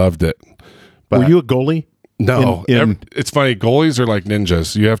baseball. I loved it. But were you a goalie? No, it's funny. Goalies are like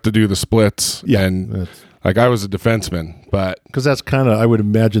ninjas. You have to do the splits. Yeah, and I was a defenseman, but because that's kind of I would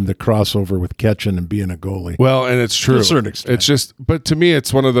imagine the crossover with catching and being a goalie. Well, and it's true to a certain extent. It's just, but to me,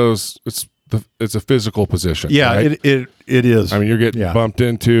 it's one of those. It's a physical position. Yeah, right? it is. I mean, you're getting bumped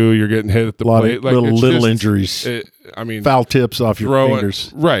into. You're getting hit at the plate. Of little injuries. Foul tips off your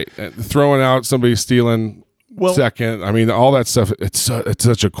fingers. Right, throwing out somebody stealing. Second, I mean, all that stuff. It's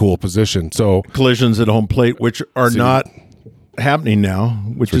such a cool position. So collisions at home plate, which are not happening now,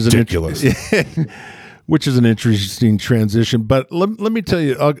 which is ridiculous. Which is an interesting transition. But let me tell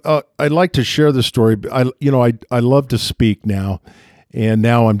you, I'd like to share the story. I love to speak now, and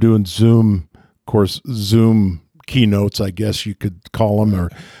now I'm doing Zoom, of course, Zoom keynotes, I guess you could call them, or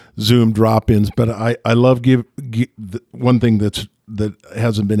Zoom drop-ins. But I love one thing that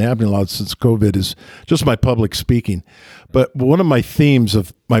hasn't been happening a lot since COVID is just my public speaking. But one of my themes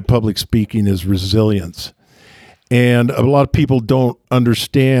of my public speaking is resilience. And a lot of people don't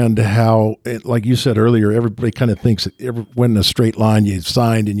understand how, like you said earlier, everybody kind of thinks it went in a straight line. You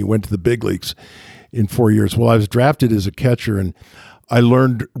signed and you went to the big leagues in 4 years. Well, I was drafted as a catcher, and I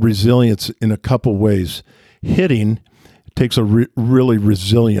learned resilience in a couple ways. Hitting takes a really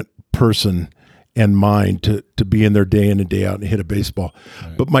resilient person and mind to be in there day in and day out and hit a baseball.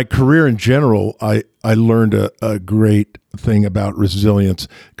 Right. But my career in general, I learned a great thing about resilience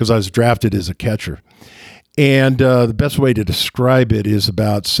because I was drafted as a catcher. And the best way to describe it is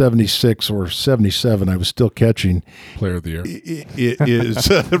about 76 or 77. I was still catching. Player of the year. It is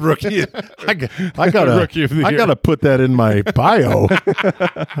rookie. I gotta put that in my bio.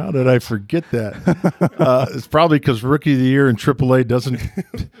 How did I forget that? It's probably because rookie of the year in AAA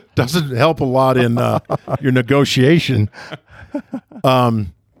doesn't help a lot in your negotiation. But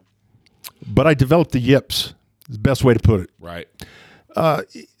I developed the yips. The best way to put it. Right.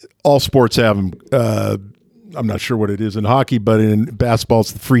 All sports have them. I'm not sure what it is in hockey, but in basketball,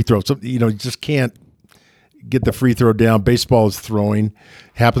 it's the free throw. So, you just can't get the free throw down. Baseball is throwing.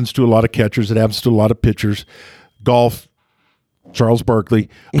 Happens to a lot of catchers. It happens to a lot of pitchers. Golf, Charles Barkley.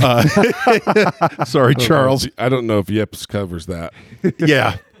 Sorry, Charles. I don't know if Yips covers that.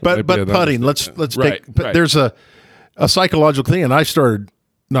 Yeah, but putting. Let's take. But there's a psychological thing, and I started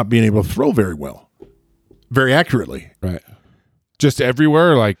not being able to throw very accurately. Right. Just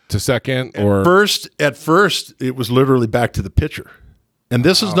everywhere, like to second or at first, it was literally back to the pitcher, and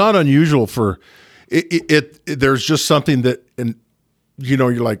this is not unusual for it. There's just something that, and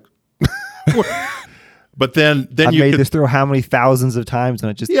you're like, but then I made this throw how many thousands of times, and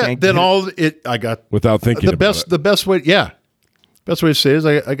it just then I got without thinking the best. The best way, best way to say it is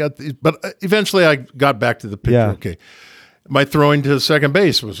I got these, but eventually I got back to the pitcher. Yeah. Okay, my throwing to second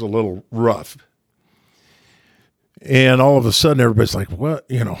base was a little rough. And all of a sudden, everybody's like, "What?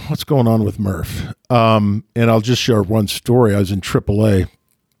 What's going on with Murph?" And I'll just share one story. I was in AAA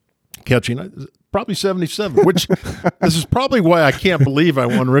catching, probably 77. Which this is probably why I can't believe I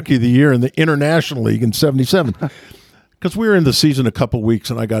won Rookie of the Year in the International League in 77. Because we were in the season a couple weeks,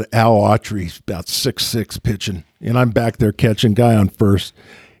 and I got Al Autry, about 6'6", pitching, and I'm back there catching, guy on first.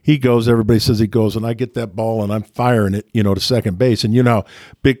 He goes, everybody says he goes, and I get that ball, and I'm firing it, to second base. And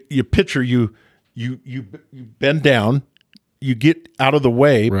big you pitcher you bend down, you get out of the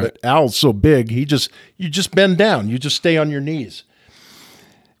way, right. But Al's so big, you just bend down, you just stay on your knees.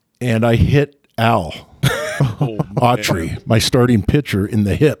 And I hit Al Autry, my starting pitcher, in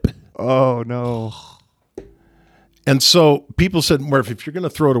the hip. Oh no. And so people said, Murph, if you're going to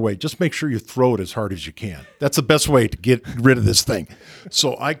throw it away, just make sure you throw it as hard as you can. That's the best way to get rid of this thing.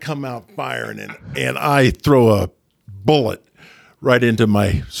 So I come out firing, and I throw a bullet right into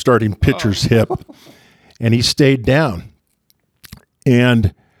my starting pitcher's hip, and he stayed down.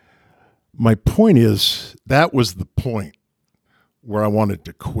 And my point is, that was the point where I wanted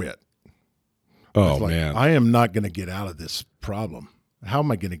to quit. Oh, man. I am not going to get out of this problem. How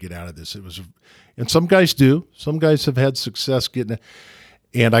am I going to get out of this? And some guys do. Some guys have had success getting it.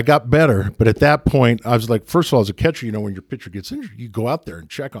 And I got better. But at that point, I was like, first of all, as a catcher, when your pitcher gets injured, you go out there and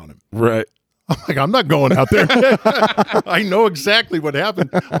check on him. Right. I'm like, I'm not going out there. I know exactly what happened,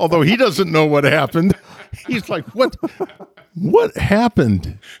 although he doesn't know what happened. He's like, what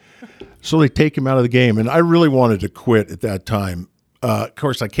happened? So they take him out of the game, and I really wanted to quit at that time. Of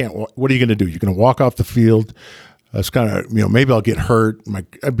course, I can't. What are you going to do? You're going to walk off the field. It's kind of, maybe I'll get hurt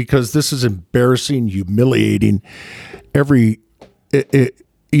because this is embarrassing, humiliating.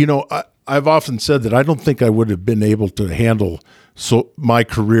 I've often said that I don't think I would have been able to handle my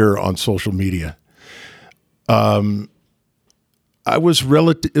career on social media. It was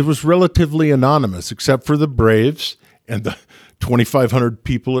relatively anonymous, except for the Braves and the 2,500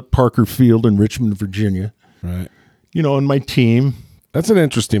 people at Parker Field in Richmond, Virginia. Right. And my team. That's an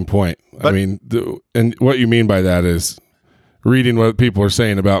interesting point. And what you mean by that is reading what people are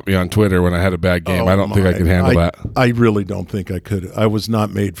saying about me on Twitter when I had a bad game. I don't think I could handle that. I really don't think I could. I was not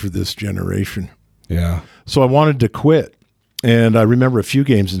made for this generation. Yeah. So I wanted to quit. And I remember a few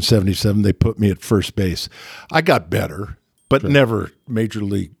games in 77, they put me at first base. I got better, but never major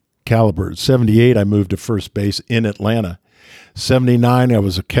league caliber. 78, I moved to first base in Atlanta. 79, I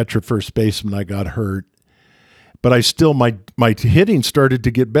was a catcher first baseman. I got hurt. But I still, my hitting started to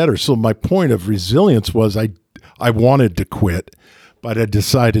get better. So my point of resilience was I wanted to quit, but I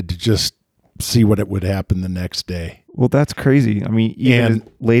decided to just see what it would happen the next day. Well, that's crazy. I mean, even as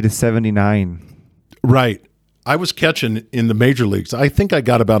late as 79. Right. I was catching in the major leagues. I think I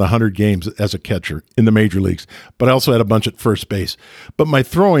got about 100 games as a catcher in the major leagues, but I also had a bunch at first base. But my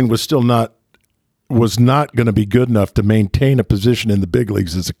throwing was still not going to be good enough to maintain a position in the big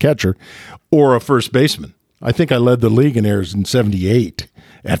leagues as a catcher or a first baseman. I think I led the league in errors in 78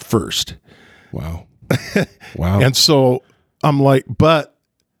 at first. Wow. And so I'm like, but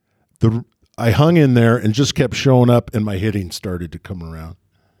I hung in there and just kept showing up, and my hitting started to come around.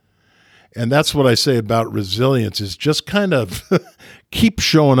 And that's what I say about resilience is just kind of keep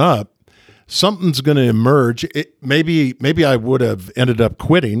showing up. Something's going to emerge. Maybe I would have ended up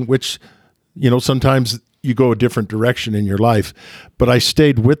quitting, which, sometimes you go a different direction in your life. But I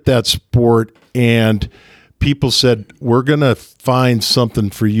stayed with that sport, and people said, we're going to find something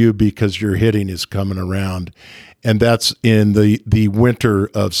for you because your hitting is coming around. And that's in the winter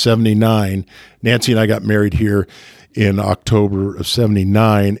of 79. Nancy and I got married here in October of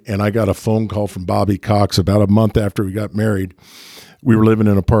 79, and I got a phone call from Bobby Cox about a month after we got married. We were living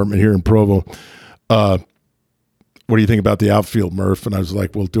in an apartment here in Provo. What do you think about the outfield, Murph? And I was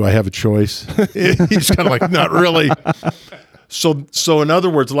like, well, do I have a choice? He's kind of like, not really. So in other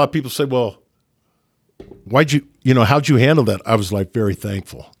words, a lot of people say, well, how'd you handle that? I was like, very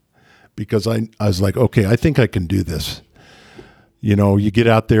thankful, because I was like, okay, I think I can do this. You get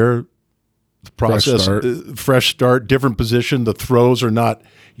out there, The process, fresh start, different position. The throws are not,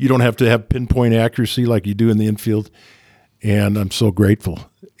 you don't have to have pinpoint accuracy like you do in the infield. And I'm so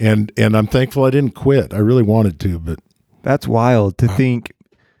grateful. And I'm thankful I didn't quit. I really wanted to, but. That's wild to think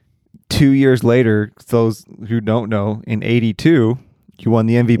 2 years later, those who don't know, in 82, you won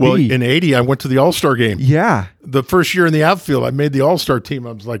the MVP. Well, in 80, I went to the All-Star game. Yeah. The first year in the outfield, I made the All-Star team.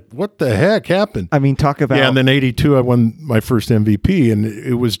 I was like, what the heck happened? I mean, talk about... Yeah, and then 82, I won my first MVP, and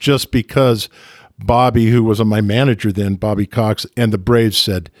it was just because Bobby, who was my manager then, Bobby Cox, and the Braves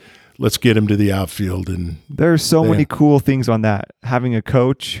said, let's get him to the outfield. And there's so many cool things on that. Having a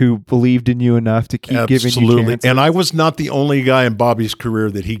coach who believed in you enough to keep giving you chances. And I was not the only guy in Bobby's career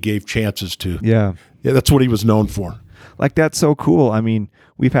that he gave chances to. Yeah. Yeah, that's what he was known for. Like, that's so cool. I mean,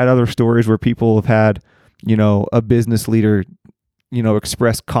 we've had other stories where people have had, a business leader,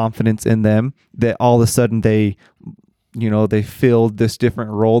 express confidence in them that all of a sudden they filled this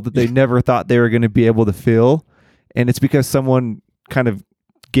different role that they never thought they were going to be able to fill. And it's because someone kind of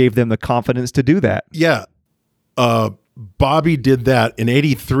gave them the confidence to do that. Yeah. Bobby did that. In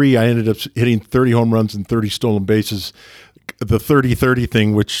 83, I ended up hitting 30 home runs and 30 stolen bases. The 30-30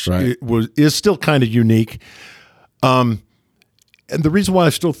 thing, which is still kind of unique. And the reason why I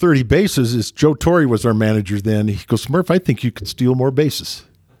stole 30 bases is Joe Torre was our manager then. He goes, Murph, I think you could steal more bases.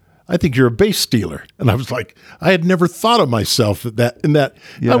 I think you're a base stealer. And I was like, I had never thought of myself that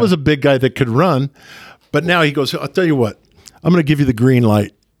I was a big guy that could run. But now he goes, I'll tell you what, I'm going to give you the green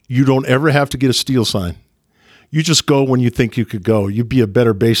light. You don't ever have to get a steal sign. You just go when you think you could go. You'd be a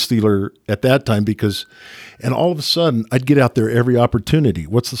better base stealer at that time and all of a sudden, I'd get out there every opportunity.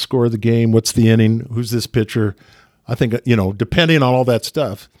 What's the score of the game? What's the inning? Who's this pitcher? I think, depending on all that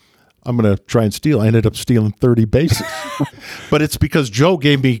stuff, I'm going to try and steal. I ended up stealing 30 bases. But it's because Joe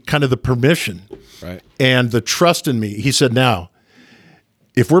gave me kind of the permission and the trust in me. He said, now,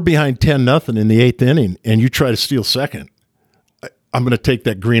 if we're behind 10-0 in the 8th inning and you try to steal second, I'm going to take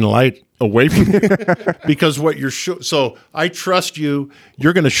that green light away from you because what you're so I trust you.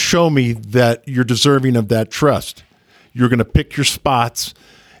 You're going to show me that you're deserving of that trust. You're going to pick your spots,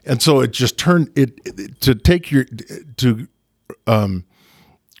 and so it just turned it to take your to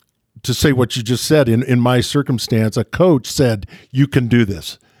say what you just said. In my circumstance, a coach said you can do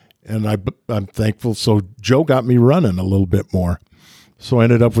this, and I'm thankful. So Joe got me running a little bit more, so I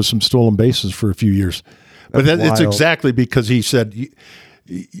ended up with some stolen bases for a few years. But it's exactly because he said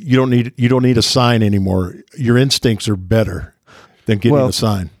you don't need a sign anymore. Your instincts are better than getting a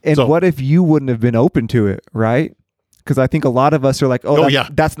sign. And what if you wouldn't have been open to it, right? Because I think a lot of us are like,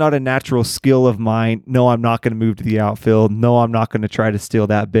 that's not a natural skill of mine. No, I'm not going to move to the outfield. No, I'm not going to try to steal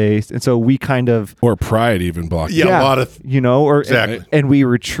that base. And so we kind of... Or pride even blocks. Yeah, a lot of... exactly. And we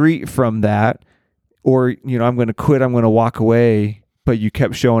retreat from that. Or, I'm going to quit. I'm going to walk away. But you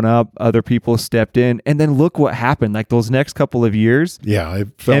kept showing up. Other people stepped in. And then look what happened. Like those next couple of years. Yeah, I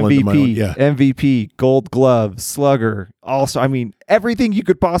fell into my own... Yeah. MVP, Gold Glove, Slugger. Also, I mean, everything you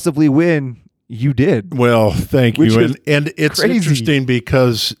could possibly win, you did. Well, thank you. And it's crazy. Interesting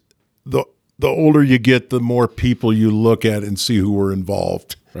because the older you get, the more people you look at and see who were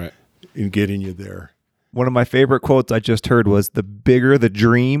involved in getting you there. One of my favorite quotes I just heard was, the bigger the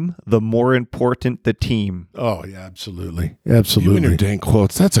dream, the more important the team. Oh, yeah, absolutely. Absolutely. You and your dang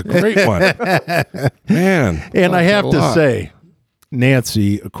quotes. That's a great one. Man. And I have to say,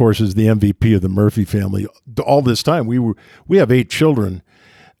 Nancy, of course, is the MVP of the Murphy family. All this time, we have 8 children.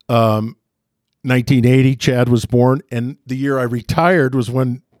 1980, Chad was born, and the year I retired was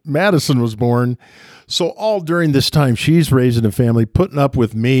when Madison was born. So all during this time, she's raising a family, putting up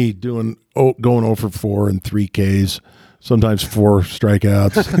with me going 0 for 4 and 3 Ks, sometimes 4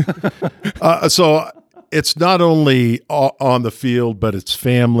 strikeouts. So it's not only on the field, but it's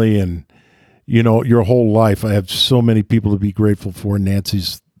family and, your whole life. I have so many people to be grateful for.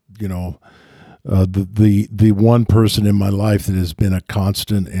 Nancy's, the one person in my life that has been a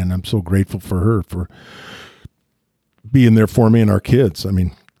constant, and I'm so grateful for her for being there for me and our kids. I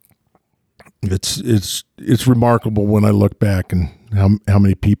mean, it's remarkable when I look back and how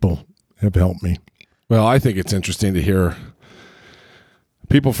many people have helped me. Well, I think it's interesting to hear.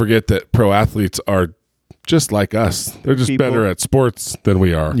 People forget that pro athletes are just like us. They're just better at sports than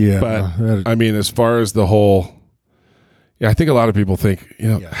we are. Yeah. But I mean, as far as the whole, I think a lot of people think,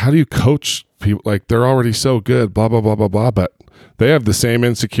 how do you coach people? Like, they're already so good, blah, blah, blah, blah, blah. But they have the same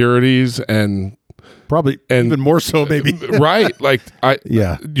insecurities and probably even more so, maybe. Right. Like,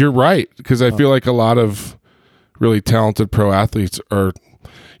 you're right. Because I feel like a lot of really talented pro athletes are,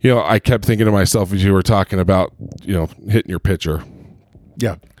 I kept thinking to myself as you were talking about, hitting your pitcher.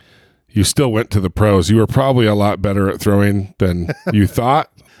 Yeah. You still went to the pros. You were probably a lot better at throwing than you thought.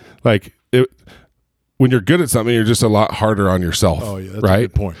 Like, when you're good at something, you're just a lot harder on yourself. Oh, yeah, that's right? a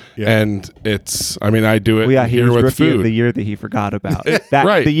good point. Yeah. And it's, I mean, I do it he here was with rookie of food. the year that he forgot about.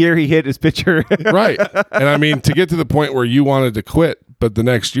 Right. The year he hit his pitcher. Right. And I mean, to get to the point where you wanted to quit, but the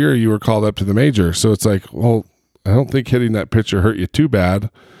next year you were called up to the major. So it's like, well, I don't think hitting that pitcher hurt you too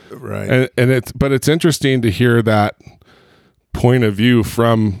bad. Right. And it's interesting to hear that point of view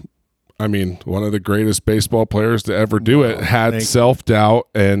from, I mean, one of the greatest baseball players to ever do it had self-doubt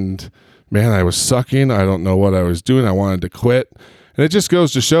and, man, I was sucking. I don't know what I was doing. I wanted to quit. And it just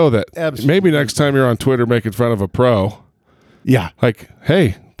goes to show that maybe next time you're on Twitter making fun of a pro, like,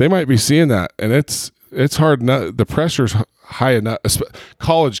 hey, they might be seeing that. And it's hard. The pressure's high enough.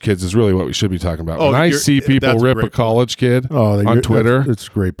 College kids is really what we should be talking about. When I see people rip a college kid on Twitter, it's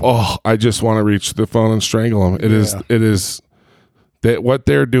great. Oh, I just want to reach the phone and strangle them. It is that what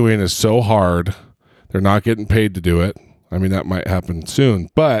they're doing is so hard. They're not getting paid to do it. I mean, that might happen soon,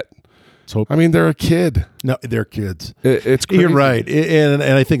 but I mean, they're a kid. No, they're kids. It's crazy. You're right, and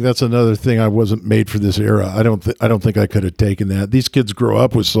I think that's another thing. I wasn't made for this era. I don't think I could have taken that. These kids grow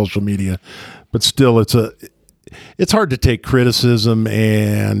up with social media, but still, it's hard to take criticism,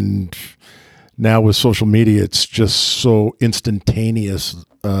 and now with social media, it's just so instantaneous,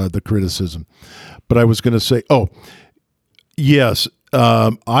 the criticism. But I was going to say, yes.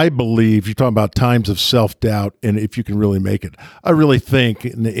 I believe you're talking about times of self-doubt and if you can really make it. I really think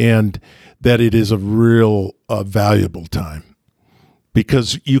in the end that it is a real valuable time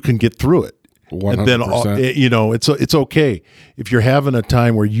because you can get through it. 100%. And then, it's okay if you're having a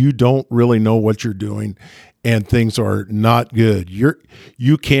time where you don't really know what you're doing and things are not good.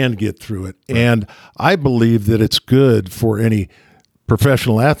 You can get through it. Right. And I believe that it's good for any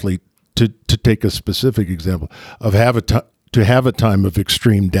professional athlete to take a specific example of to have a time of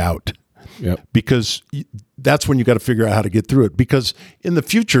extreme doubt. Yep. Because that's when you got to figure out how to get through it. Because in the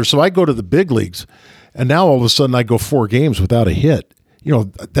future, so I go to the big leagues, and now all of a sudden I go 4 games without a hit.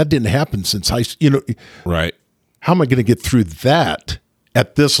 That didn't happen since right. How am I going to get through that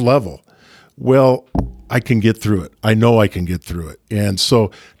at this level? Well, I can get through it. I know I can get through it. And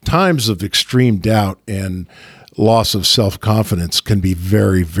so times of extreme doubt and loss of self-confidence can be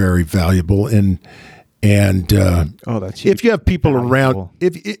very, very valuable. And that's huge. if you have people around,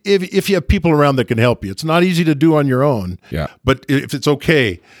 if you have people around that can help you, it's not easy to do on your own. Yeah. But if it's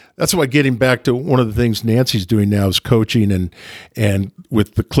okay, that's why getting back to one of the things Nancy's doing now is coaching and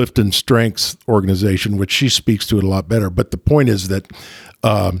with the Clifton Strengths organization, which she speaks to it a lot better. But the point is that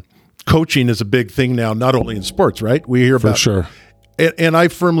coaching is a big thing now, not only in sports, right? We hear about for sure. And I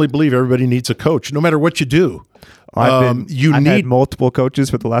firmly believe everybody needs a coach, no matter what you do. I've had multiple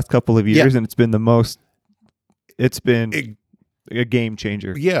coaches for the last couple of years, and it's been a game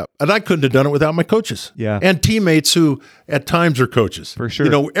changer. Yeah, and I couldn't have done it without my coaches. Yeah, and teammates who at times are coaches. For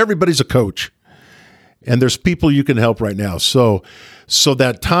sure. Everybody's a coach, and there's people you can help right now. So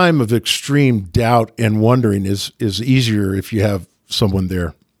that time of extreme doubt and wondering is easier if you have someone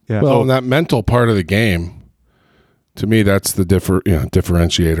there. Yeah. Well, that mental part of the game, to me, that's the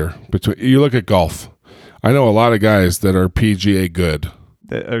differentiator between. You look at golf. I know a lot of guys that are PGA good.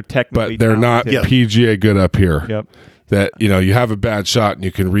 That are technically, but they're not PGA good up here. Yep. That you have a bad shot and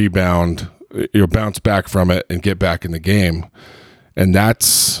you can rebound, bounce back from it and get back in the game, and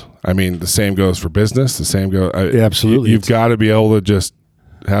that's. I mean, the same goes for business. The same goes. Absolutely, you've got to be able to just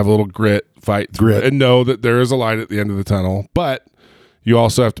have a little fight through it, and know that there is a light at the end of the tunnel. But you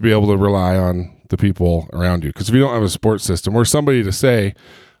also have to be able to rely on the people around you, because if you don't have a support system or somebody to say,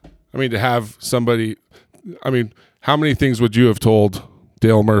 to have somebody. How many things would you have told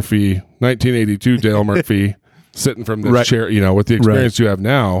Dale Murphy, 1982 Dale Murphy, sitting from this chair, with the experience you have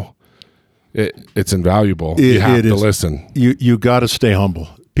now, it's invaluable. You have to listen. You got to stay humble.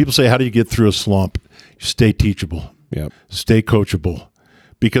 People say, how do you get through a slump? Stay teachable. Yep. Stay coachable.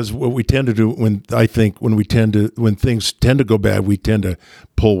 Because what we tend to do when things tend to go bad, we tend to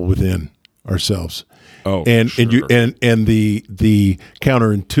pull within ourselves. Oh, and sure. the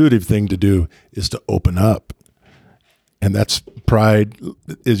counterintuitive thing to do is to open up, and that's pride.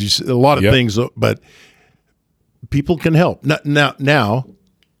 As you say, a lot of things, but people can help. Now,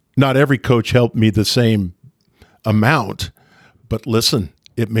 not every coach helped me the same amount, but listen,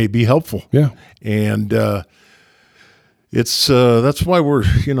 it may be helpful. Yeah, and it's that's why we're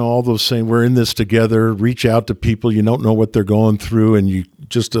all those saying we're in this together. Reach out to people. You don't know what they're going through, and you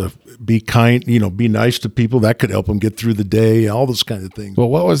just be kind. Be nice to people. That could help them get through the day. All those kind of things. Well,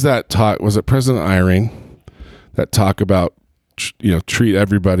 what was that talk? Was it President Eyring that talk about treat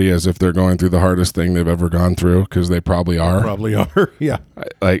everybody as if they're going through the hardest thing they've ever gone through, because they probably are. Yeah.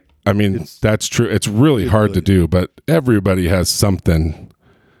 That's true. It's really hard to do, but everybody has something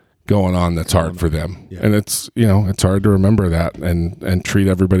going on that's hard for them. Yeah. And it's, it's hard to remember that and treat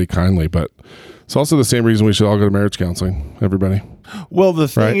everybody kindly. But it's also the same reason we should all go to marriage counseling, everybody. Well, the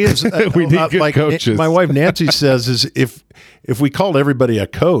thing is, we need good coaches. My wife Nancy says is if we called everybody a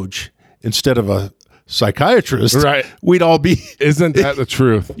coach instead of a psychiatrist, right, we'd all be. Isn't that the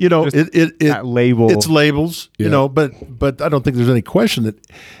truth? That label. It's labels, but I don't think there's any question that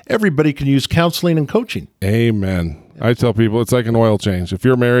everybody can use counseling and coaching. Amen. I tell people it's like an oil change. If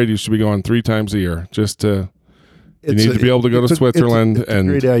you're married, you should be going 3 times a year just to. You need to be able to go to Switzerland it's a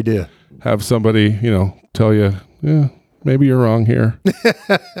great idea. Have somebody, tell you, yeah, maybe you're wrong here.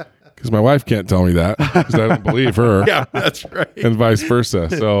 Because my wife can't tell me that because I don't believe her. Yeah, that's right. And vice versa.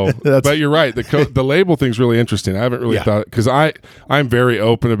 So, but you're right. The label thing's really interesting. I haven't really thought, because I'm very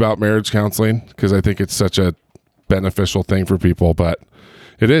open about marriage counseling because I think it's such a beneficial thing for people. But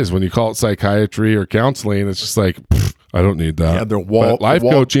it is, when you call it psychiatry or counseling, it's just like, I don't need that. Yeah, life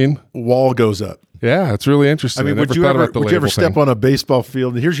coaching wall goes up. Yeah, it's really interesting. I mean, would you ever step on a baseball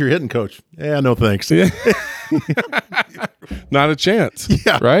field and here's your hitting coach? Yeah, no thanks. Yeah. Not a chance.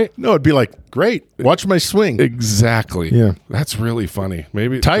 Yeah. Right? No, it'd be like, great. Watch my swing. Exactly. Yeah. That's really funny.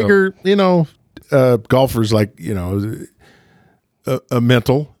 Maybe Tiger, golfers like, a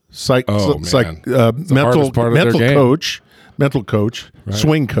mental mental coach, right,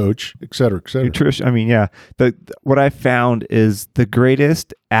 swing coach, et cetera, et cetera. Nutrition. I mean, yeah. What I found is the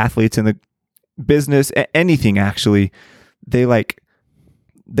greatest athletes in the business, anything actually, they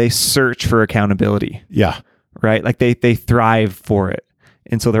search for accountability. Yeah. Right? Like they thrive for it.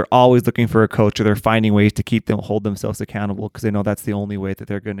 And so they're always looking for a coach, or they're finding ways to hold themselves accountable because they know that's the only way that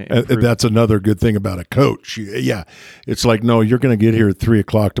they're going to improve. That's another good thing about a coach. Yeah. It's like, no, you're going to get here at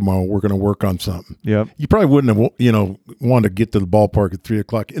 3:00 tomorrow. We're going to work on something. Yep. You probably wouldn't have, want to get to the ballpark at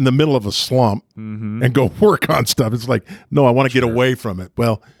 3:00 in the middle of a slump and go work on stuff. It's like, no, I want to get away from it.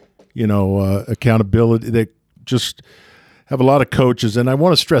 Well, accountability, they just have a lot of coaches. And I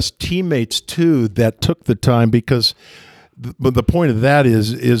want to stress teammates too that took the time, because the point of that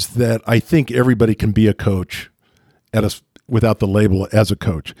is that I think everybody can be a coach without the label as a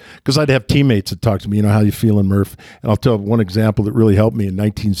coach. Because I'd have teammates that talk to me, how you feeling, Murph? And I'll tell one example that really helped me in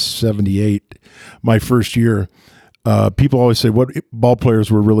 1978, my first year. People always say, what ball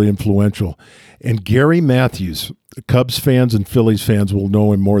players were really influential? And Gary Matthews, Cubs fans and Phillies fans will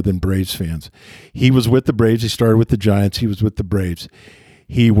know him more than Braves fans. He was with the Braves. He started with the Giants. He was with the Braves.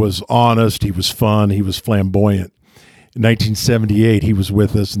 He was honest. He was fun. He was flamboyant. In 1978, he was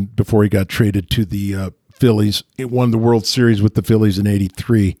with us, and before he got traded to the Phillies. He won the World Series with the Phillies in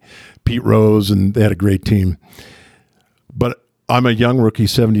 '83. Pete Rose, and they had a great team. But I'm a young rookie,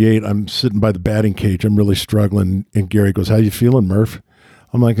 78. I'm sitting by the batting cage. I'm really struggling. And Gary goes, how you feeling, Murph?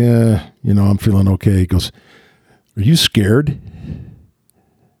 I'm like, I'm feeling okay. He goes, are you scared?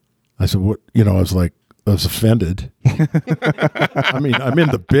 I said, what? I was offended. I mean, I'm in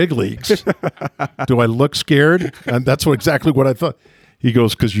the big leagues. Do I look scared? And that's exactly what I thought. He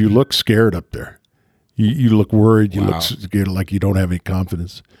goes, because you look scared up there. You look worried. You look scared, like you don't have any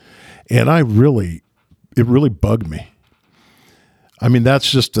confidence. And it really bugged me. I mean,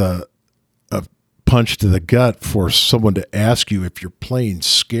 that's just a punch to the gut for someone to ask you if you're playing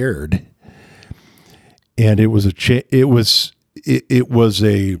scared. And it was a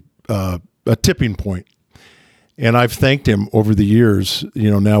tipping point. And I've thanked him over the years.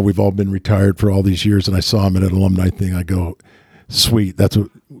 Now we've all been retired for all these years, and I saw him at an alumni thing. I go, sweet. That's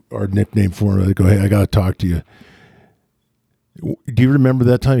what our nickname for him. I go, hey, I got to talk to you. Do you remember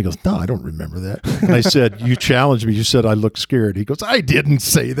that time? He goes, no, I don't remember that. And I said, you challenged me. You said I looked scared. He goes, I didn't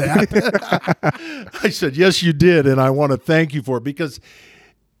say that. I said, yes, you did. And I want to thank you for it, because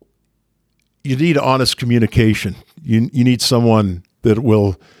you need honest communication. You need someone that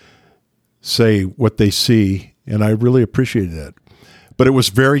will say what they see. And I really appreciated that. But it was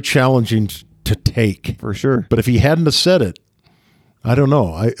very challenging to take. For sure. But if he hadn't have said it, I don't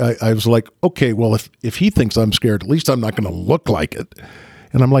know. I was like, okay, well, if he thinks I'm scared, at least I'm not going to look like it.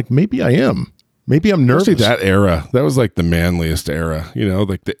 And I'm like, maybe I am. Maybe I'm nervous. Especially that era. That was like the manliest era,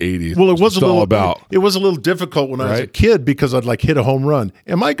 like the 80s. Well, it was a little difficult when I was a kid, because I'd hit a home run.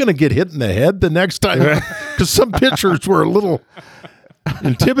 Am I going to get hit in the head the next time? Because some pitchers were a little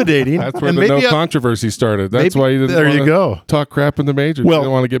intimidating. That's where the controversy started. That's why you didn't talk crap in the majors. You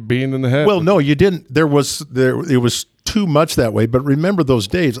didn't want to get beamed in the head. Well, no, you didn't. It was too much that way. But remember those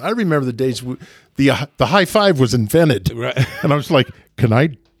days. I remember the days the high five was invented. Right. And I was like, can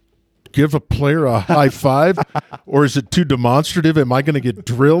I give a player a high five, or is it too demonstrative? Am I going to get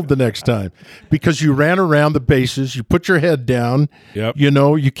drilled the next time? Because you ran around the bases, you put your head down,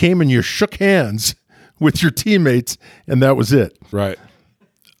 you came and you shook hands with your teammates, and that was it. Right.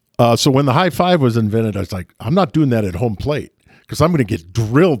 So when the high five was invented, I was like, I'm not doing that at home plate because I'm going to get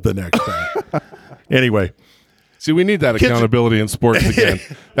drilled the next time. Anyway. See, we need that accountability in sports again.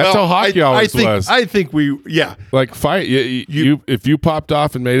 That's how hockey always was. I think like fight. You if you popped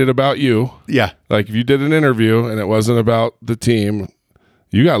off and made it about you, like if you did an interview and it wasn't about the team,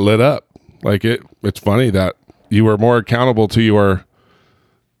 you got lit up. Like it's funny that you were more accountable to your,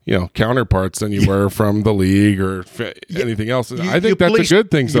 counterparts than you were from the league or anything else. I think that's a good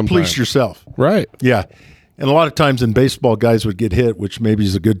thing. Sometimes you police yourself, right? Yeah, and a lot of times in baseball, guys would get hit, which maybe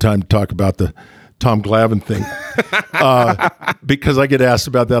is a good time to talk about the Tom Glavine thing, because I get asked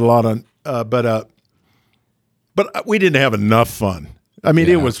about that a lot on. But we didn't have enough fun. I mean,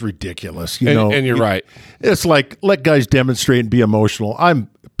 it was ridiculous. And you're right. It's like let guys demonstrate and be emotional.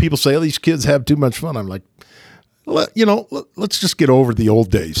 People say, these kids have too much fun. I'm like, let's just get over the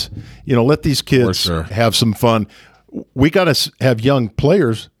old days. Let these kids have some fun. We got to have young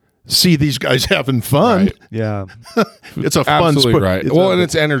players see these guys having fun. Right. Yeah. It's a fun sport. Right. And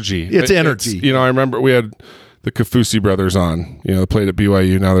it's energy. It's energy. I remember we had the Kafusi brothers on, they played at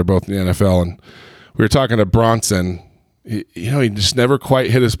BYU. Now they're both in the NFL. And we were talking to Bronson. He just never quite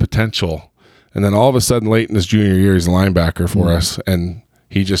hit his potential. And then all of a sudden, late in his junior year, he's a linebacker for us. And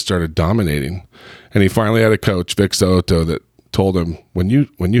he just started dominating. And he finally had a coach, Vic Soto, that told him, when you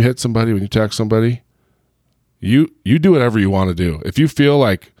hit somebody, when you tackle somebody, you do whatever you want to do. If you feel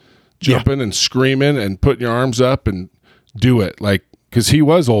like jumping and screaming and putting your arms up and do it, like, because he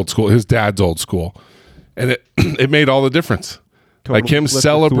was old school, his dad's old school, and it made all the difference. Like him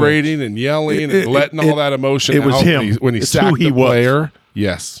celebrating and yelling and letting all that emotion out. It was him when he sacked the player.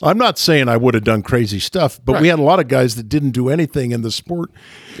 Yes. I'm not saying I would have done crazy stuff, but we had a lot of guys that didn't do anything in the sport.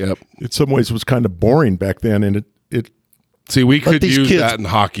 Yep. In some ways, it was kind of boring back then, and it See, we could use that in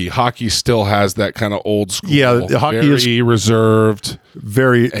hockey. Hockey still has that kind of old school. Yeah, hockey very reserved.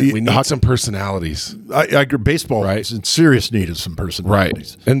 And we need some personalities. I agree. Baseball is in serious need of some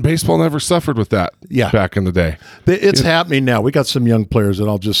personalities. Right. And baseball never suffered with that back in the day. It's happening now. We got some young players, and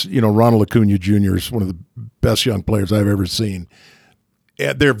I'll just, Ronald Acuna Jr. is one of the best young players I've ever seen.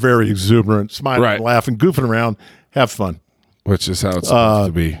 And they're very exuberant, smiling, laughing, goofing around, have fun. Which is how it's supposed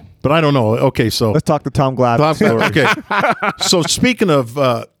to be. But I don't know. Okay, so let's talk to Tom Glavine. Okay, so speaking of,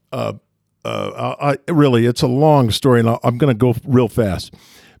 really, it's a long story, and I'm going to go real fast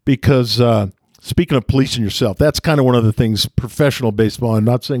because speaking of policing yourself, that's kind of one of the things. Professional baseball. I'm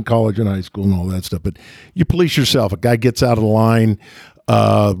not saying college and high school and all that stuff, but you police yourself. A guy gets out of the line.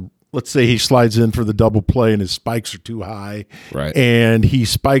 Let's say he slides in for the double play and his spikes are too high, and he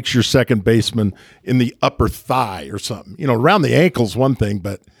spikes your second baseman in the upper thigh or something. Around the ankle's one thing,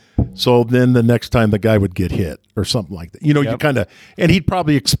 but. So then the next time the guy would get hit or something like that. You kind of, and he'd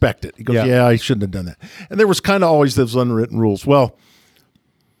probably expect it. He goes, I shouldn't have done that. And there was kind of always those unwritten rules. Well,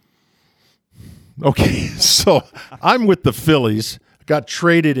 okay, so I'm with the Phillies. Got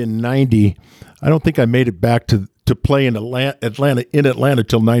traded in 90. I don't think I made it back to play in Atlanta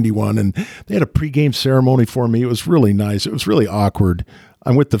till 91. And they had a pregame ceremony for me. It was really nice. It was really awkward.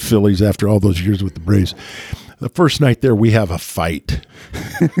 I'm with the Phillies after all those years with the Braves. The first night there, we have a fight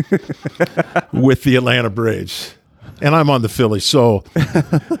with the Atlanta Braves, and I'm on the Phillies. So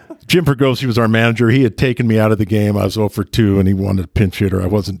Jim Fergosi was our manager. He had taken me out of the game. I was 0 for 2, and he wanted a pinch hitter. I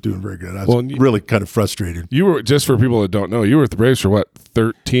wasn't doing very good. I was really kind of frustrated. You were, just for people that don't know, you were with the Braves for what,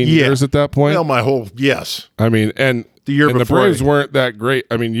 13 years at that point? Well, my whole I mean, and the year before, the Braves weren't that great.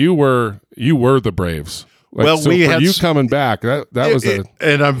 I mean, you were the Braves. We had you coming back. That was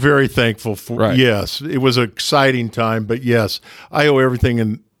and I'm very thankful for. Yes, it was an exciting time. But yes, I owe everything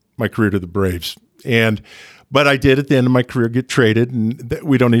in my career to the Braves. But I did at the end of my career get traded, and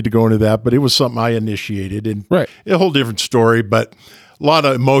we don't need to go into that. But it was something I initiated, and a whole different story. But a lot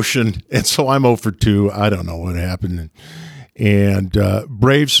of emotion, and so I'm 0 for 2. I don't know what happened. And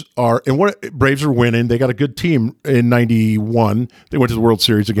Braves are winning. They got a good team in '91. They went to the World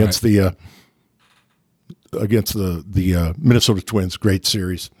Series against the Minnesota Twins. Great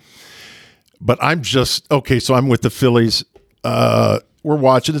series. But I'm just okay. So I'm with the Phillies. We're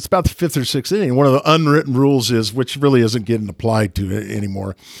watching. It's about the 5th or 6th inning. One of the unwritten rules is, which really isn't getting applied to it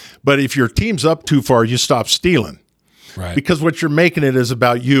anymore, but if your team's up too far, you stop stealing. Right. Because what you're making it is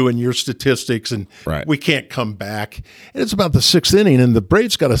about you and your statistics, and we can't come back. And it's about the 6th inning, and the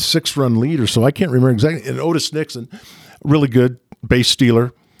Braves got a 6-run lead or so. I can't remember exactly. And Otis Nixon, really good base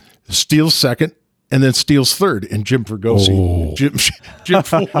stealer, steals second, and then steals third. And Jim Fergosi, Jim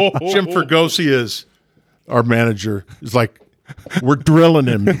Fergosi is our manager. Is like, we're drilling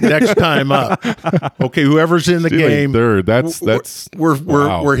him next time up. Okay, whoever's in the game, third.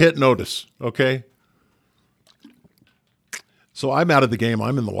 We're hitting Otis. Okay. So I'm out of the game.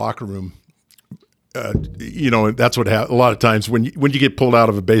 I'm in the locker room. That's what happens. A lot of times when you get pulled out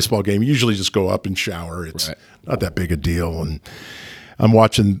of a baseball game, you usually just go up and shower. It's not that big a deal. And I'm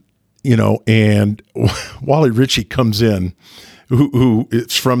watching, and Wally Ritchie comes in, who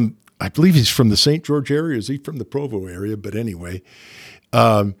is from, I believe he's from the St. George area. Is he from the Provo area? But anyway,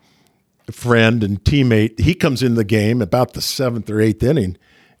 friend and teammate, he comes in the game about the 7th or 8th inning.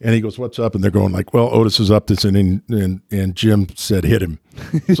 And he goes, "What's up?" And they're going like, "Well, Otis is up this inning," and Jim said, "Hit him."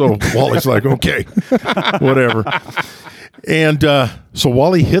 So Wally's like, "Okay, whatever." And so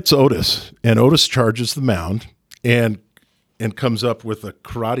Wally hits Otis, and Otis charges the mound and comes up with a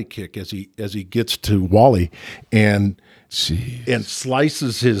karate kick as he gets to Wally and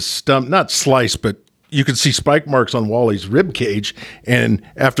slices his stomach. Not slice, but you can see spike marks on Wally's rib cage. And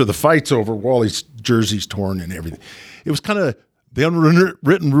after the fight's over, Wally's jersey's torn and everything. It was kind of. The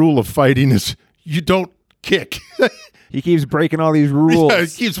unwritten rule of fighting is you don't kick. He keeps breaking all these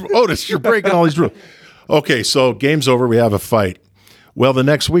rules. Yeah, Otis, you're breaking all these rules. Okay, so game's over. We have a fight. Well, the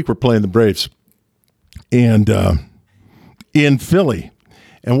next week we're playing the Braves, and in Philly,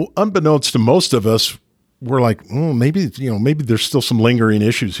 and unbeknownst to most of us, we're like, maybe there's still some lingering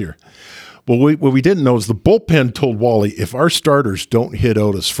issues here. Well, what we didn't know is the bullpen told Wally, if our starters don't hit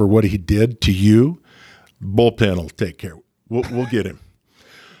Otis for what he did to you, bullpen will take care of it. We'll get him.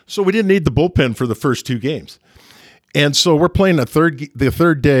 So we didn't need the bullpen for the first 2 games. And so we're playing the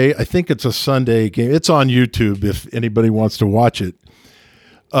third day. I think it's a Sunday game. It's on YouTube if anybody wants to watch it.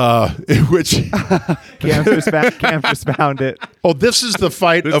 Which Cam just found it. Oh, this is the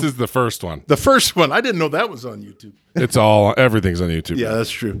fight. This is the first one. The first one. I didn't know that was on YouTube. Everything's on YouTube. Yeah,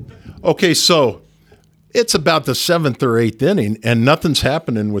 that's true. Okay, so it's about the 7th or 8th inning, and nothing's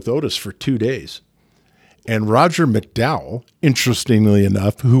happening with Otis for 2 days. And Roger McDowell, interestingly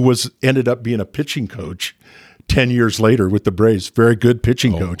enough, who ended up being a pitching coach 10 years later with the Braves, very good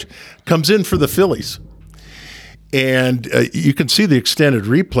pitching coach, comes in for the Phillies. And you can see the extended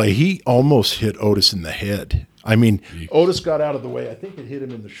replay. He almost hit Otis in the head. I mean, Otis got out of the way. I think it hit him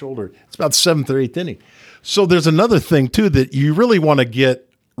in the shoulder. It's about 7th or 8th inning. So there's another thing, too, that you really want to get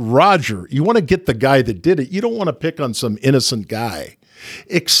Roger. You want to get the guy that did it. You don't want to pick on some innocent guy,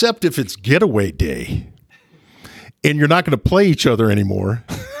 except if it's getaway day. And you're not going to play each other anymore.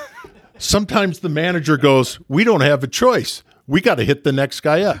 Sometimes the manager goes, "We don't have a choice. We got to hit the next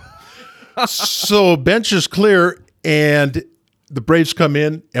guy up." So bench is clear, and the Braves come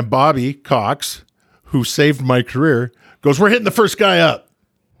in, and Bobby Cox, who saved my career, goes, "We're hitting the first guy up."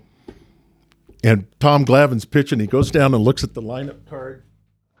 And Tom Glavine's pitching. He goes down and looks at the lineup card.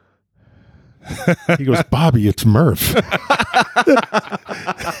 He goes, "Bobby, it's Murph."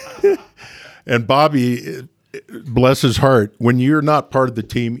 And Bobby, bless his heart, when you're not part of the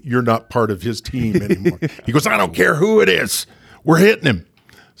team, you're not part of his team anymore. He goes, "I don't care who it is. We're hitting him."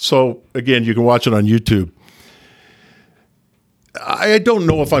 So, again, you can watch it on YouTube. I don't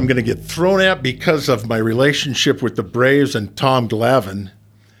know if I'm going to get thrown at because of my relationship with the Braves and Tom Glavine,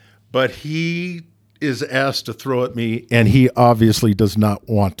 but he is asked to throw at me, and he obviously does not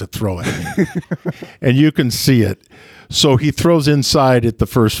want to throw at me. And you can see it. So he throws inside at the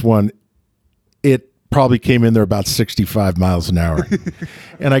first one. It probably came in there about 65 miles an hour.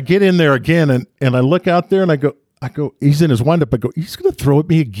 And I get in there again, and I look out there, and I go, he's in his windup. I go, he's going to throw at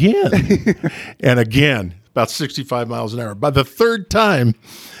me again. And again, about 65 miles an hour. By the third time,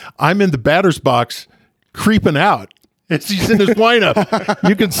 I'm in the batter's box creeping out. He's in his windup.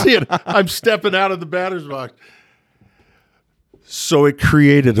 You can see it. I'm stepping out of the batter's box. So it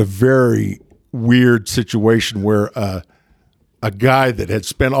created a very weird situation where a guy that had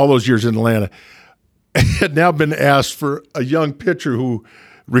spent all those years in Atlanta had now been asked for a young pitcher who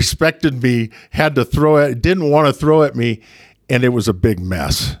respected me, didn't want to throw at me, and it was a big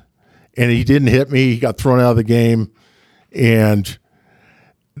mess. And he didn't hit me. He got thrown out of the game, and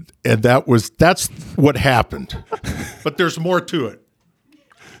that's what happened. But there's more to it.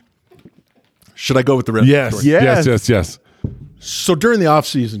 Should I go with the rest? Yes. So during the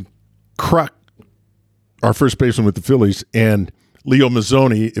offseason, Kruk, our first baseman with the Phillies, and Leo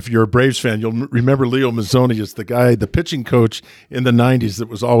Mazzoni, if you're a Braves fan, you'll remember Leo Mazzoni is the guy, the pitching coach in the 90s that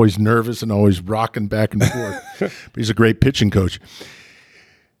was always nervous and always rocking back and forth. But he's a great pitching coach.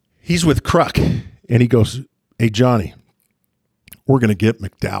 He's with Kruk, and he goes, "Hey, Johnny, we're going to get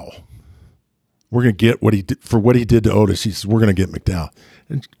McDowell. We're going to get what he did for what he did to Otis." He says, "We're going to get McDowell."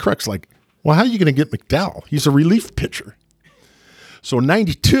 And Kruk's like, "Well, how are you going to get McDowell? He's a relief pitcher." So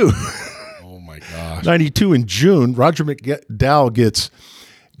 92. Oh, my gosh. 92 in June, Roger McDowell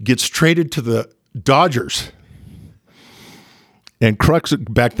gets traded to the Dodgers. And Kruk's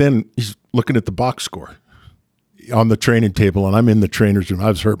back then, he's looking at the box score. on the training table, and I'm in the trainer's room. I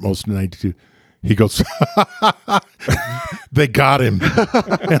was hurt most of the night too. He goes, they got him.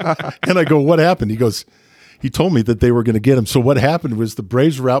 And I go, what happened? He goes, he told me that they were going to get him. So what happened was the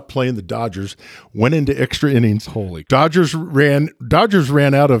Braves were out playing the Dodgers, went into extra innings. Holy Dodgers ran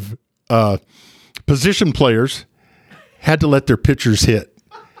out of position players, had to let their pitchers hit.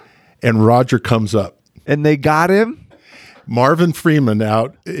 And Roger comes up. And they got him? Marvin Freeman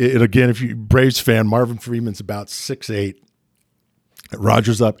out. And again, if you're a Braves fan, Marvin Freeman's about 6'8".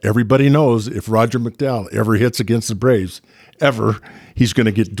 Roger's up. Everybody knows if Roger McDowell ever hits against the Braves, he's going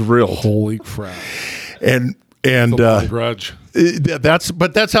to get drilled. Holy crap! And grudge.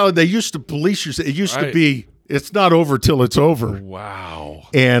 That's how they used to police you. It used to be, it's not over till it's over. Wow.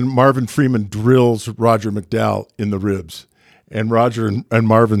 And Marvin Freeman drills Roger McDowell in the ribs. And Roger and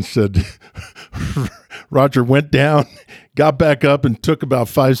Marvin said, Roger went down, got back up, and took about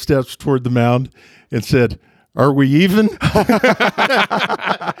 5 steps toward the mound and said, "Are we even?"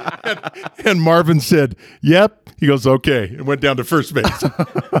 and Marvin said, "Yep." He goes, "Okay," and went down to first base.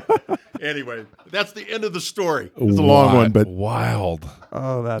 Anyway, that's the end of the story. It's a long one, but wild.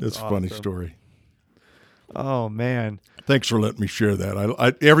 Oh, it's a awesome. funny story. Oh, man. Thanks for letting me share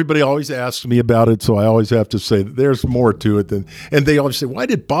that. Everybody always asks me about it, so I always have to say that there's more to it and they always say, "Why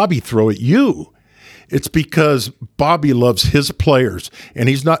did Bobby throw at you?" It's because Bobby loves his players, and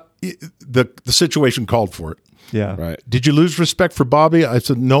he's not the situation called for it. Yeah. Right. Did you lose respect for Bobby? I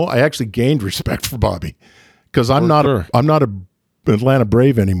said, no, I actually gained respect for Bobby because I'm not a Atlanta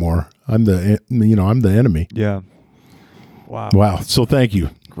Brave anymore. I'm the enemy. Yeah. Wow. Wow. So thank you.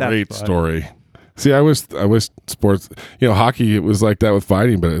 Great story. See, I wish sports, hockey, it was like that with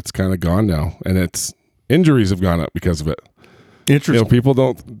fighting, but it's kind of gone now, and injuries have gone up because of it. Interesting. People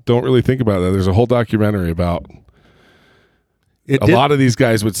don't really think about that. There's a whole documentary about a lot of these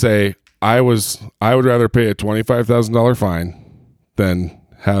guys would say, I would rather pay a $25,000 fine than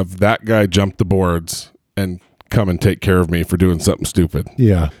have that guy jump the boards and come and take care of me for doing something stupid.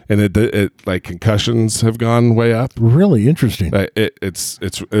 Yeah. And it like concussions have gone way up. Really interesting. It's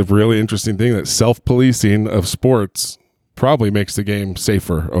a really interesting thing that self-policing of sports probably makes the game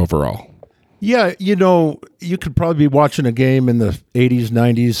safer overall. Yeah, you could probably be watching a game in the 80s,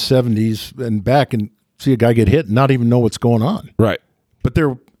 90s, 70s, and back and see a guy get hit and not even know what's going on. Right. But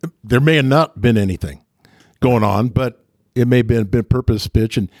there may have not been anything going on, but it may have been purpose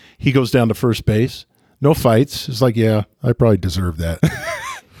pitch, and he goes down to first base. No fights. It's like, yeah, I probably deserve that.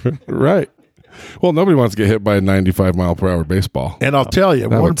 Right. Well, nobody wants to get hit by a 95-mile-per-hour baseball. And I'll tell you,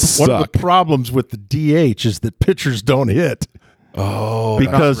 one of the problems with the DH is that pitchers don't hit. Oh,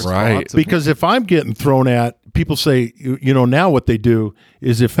 because right. Because if I'm getting thrown at, people say, now what they do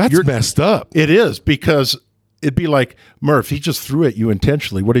is if that's messed up. It is, because it'd be like, Murph, he just threw at you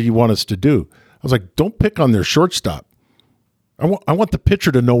intentionally. What did you want us to do? I was like, don't pick on their shortstop. I want the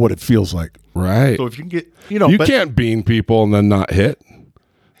pitcher to know what it feels like. Right. So if you can get, you can't bean people and then not hit.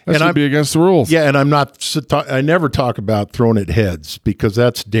 That should be against the rules. Yeah, and I never talk about throwing at heads because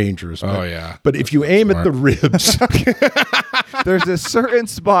that's dangerous. Oh, yeah. But if you aim at the ribs, there's a certain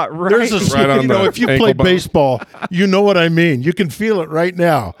spot right on the if you play baseball, you know what I mean. You can feel it right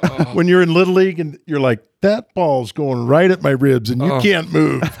now. When you're in Little League and you're like, that ball's going right at my ribs and you can't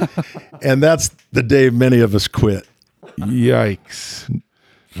move. And that's the day many of us quit. Yikes.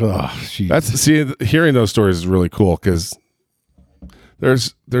 Oh, hearing those stories is really cool because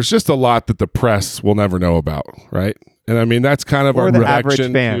there's just a lot that the press will never know about, right? And I mean, that's kind of our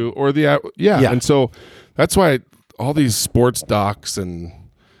reaction to, and so that's why all these sports docs and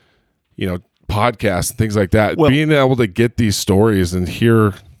podcasts and things like that, being able to get these stories and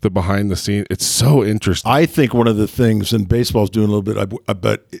hear the behind the scenes, it's so interesting. I think one of the things, and baseball's doing a little bit,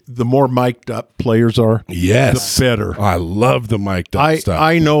 but the more mic'd up players are, the better. I love the mic'd up stuff.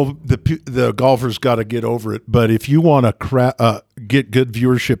 I know the golfers got to get over it, but if you want to get good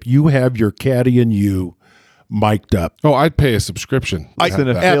viewership, you have your caddy and you mic'd up. Oh, I'd pay a subscription.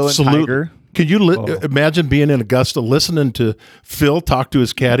 Absolutely. Can you imagine being in Augusta listening to Phil talk to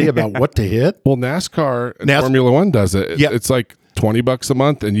his caddy about what to hit? Well, NASCAR and Formula One does it. Yeah. It's like $20 a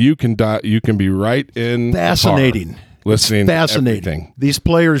month, and you can be right in. Fascinating. Listening. Fascinating. To everything. These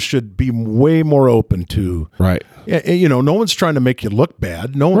players should be way more open to. Right. No one's trying to make you look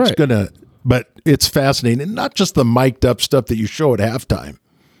bad. No one's gonna. But it's fascinating, and not just the mic'd up stuff that you show at halftime.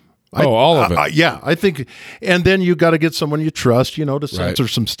 All of it. I think, and then you got to get someone you trust, to censor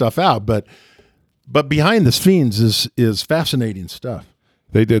some stuff out. But behind the scenes is fascinating stuff.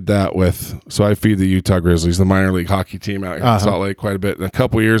 They did that so I feed the Utah Grizzlies, the minor league hockey team out here in Salt Lake quite a bit. And a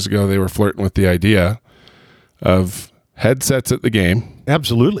couple of years ago, they were flirting with the idea of headsets at the game.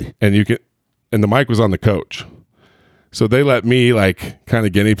 Absolutely. And the mic was on the coach. So they let me like kind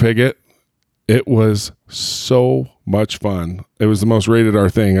of guinea pig it. It was so much fun. It was the most rated R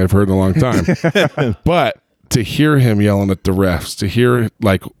thing I've heard in a long time. But to hear him yelling at the refs, to hear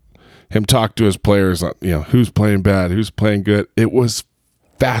like him talk to his players, who's playing bad, who's playing good, it was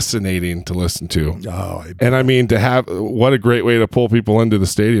fascinating to listen to. And I mean, to have, what a great way to pull people into the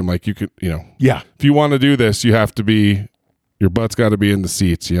stadium. Like you could, if you want to do this, you have to be, your butt's got to be in the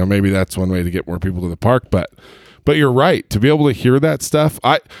seats. Maybe that's one way to get more people to the park. But you're right, to be able to hear that stuff.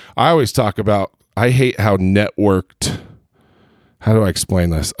 I always talk about, I hate how networked. How do I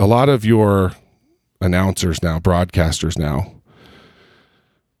explain this? A lot of your announcers now, broadcasters now,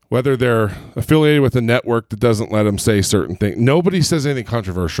 whether they're affiliated with a network that doesn't let them say certain things, nobody says anything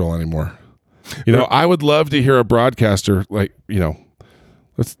controversial anymore. I would love to hear a broadcaster like,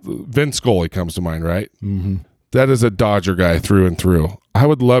 Vince Scully comes to mind, right? Mm-hmm. That is a Dodger guy through and through. I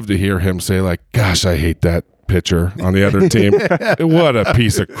would love to hear him say like, gosh, I hate that pitcher on the other team. What a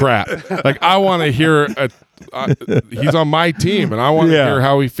piece of crap. Like, I want to hear he's on my team and I want to hear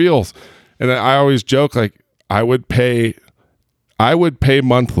how he feels. And I always joke, like, I would pay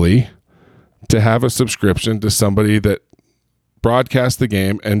monthly to have a subscription to somebody that broadcast the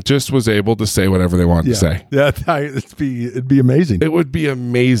game and just was able to say whatever they wanted to say. Yeah, it'd be amazing. It would be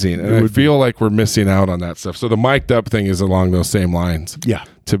amazing. And I feel like we're missing out on that stuff. So the mic'd up thing is along those same lines. Yeah.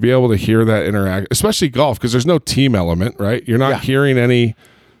 To be able to hear that interact, especially golf, because there's no team element, right? You're not hearing any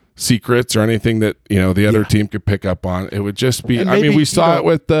secrets or anything that, the other team could pick up on. It would just be, we saw it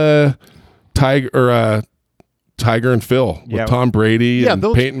with the Tiger and Phil with Tom Brady and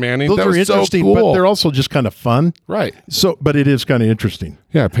Peyton Manning. Those that are was interesting, so cool. but they're also just kind of fun. Right. So, but it is kind of interesting.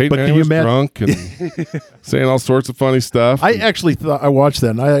 Yeah, Peyton Manning was drunk and saying all sorts of funny stuff. I watched that,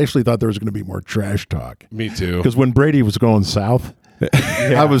 and I actually thought there was going to be more trash talk. Me too. Because when Brady was going south,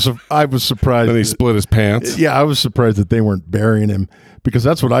 I was surprised. Then he split his pants. Yeah, I was surprised that they weren't burying him, because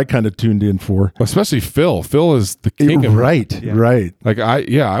that's what I kind of tuned in for. Especially Phil. Phil is the king of right. Like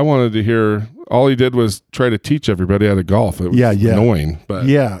I wanted to hear. All he did was try to teach everybody how to golf. It was annoying, but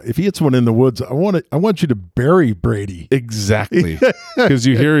if he hits one in the woods, I want you to bury Brady. Exactly, because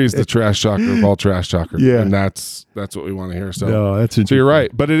you hear he's the trash talker of all trash talkers, and that's what we want to hear. So, so you're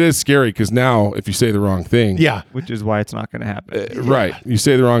right, but it is scary because now if you say the wrong thing, which is why it's not going to happen. Right, you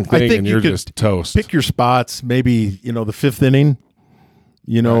say the wrong thing and you're just toast. Pick your spots. Maybe the fifth inning.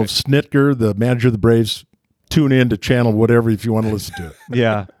 Snitker, the manager of the Braves, tune in to channel whatever if you want to listen to it.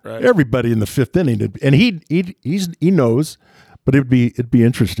 Yeah, right. Everybody in the fifth inning, and he knows, but it'd be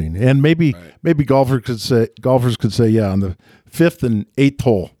interesting, and maybe golfers could say on the fifth and eighth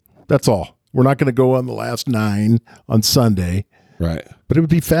hole. That's all. We're not going to go on the last 9 on Sunday, right? But it would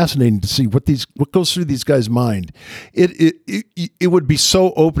be fascinating to see what goes through these guys' mind. It would be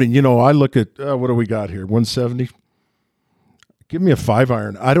so opening. I look at what do we got here? 170. Give me a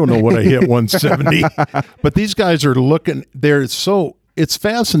 5-iron. I don't know what I hit 170, but these guys are looking. It's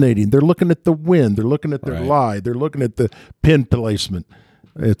fascinating. They're looking at the wind. They're looking at their lie. They're looking at the pin placement.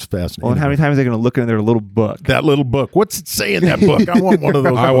 It's fascinating. Well, and how many times are they going to look in their little book? That little book. What's it say in that book? I want one of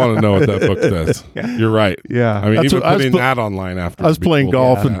those. I want to know what that book says. You're right. Yeah. I mean, even putting that online after. I was playing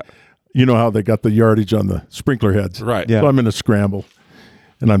golf, and you know how they got the yardage on the sprinkler heads. Right. So I'm in a scramble.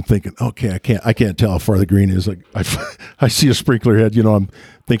 And I'm thinking, okay, I can't tell how far the green is. Like I see a sprinkler head, I'm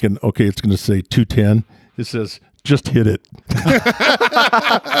thinking, okay, it's going to say 210. It says, just hit it.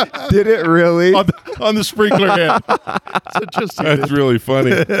 Did it really? on the sprinkler head. So That's really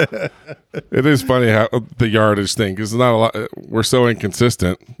funny. It is funny how the yardage thing, because not a lot. We're so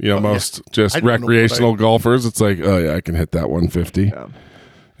inconsistent. Most just recreational golfers. It's like, oh yeah, I can hit that 150. Yeah.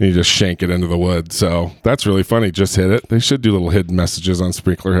 And you just shank it into the wood. So that's really funny. Just hit it. They should do little hidden messages on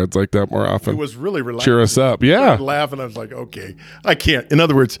sprinkler heads like that more often. It was really relaxing. Cheer us up. Yeah. I was laughing. I was like, okay, I can't. In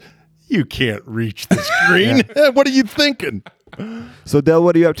other words, you can't reach the screen. What are you thinking? So, Del,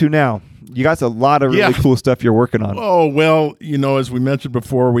 what are you up to now? You got a lot of really cool stuff you're working on. Oh, well, as we mentioned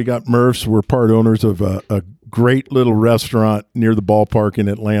before, we got Murph's. We're part owners of a great little restaurant near the ballpark in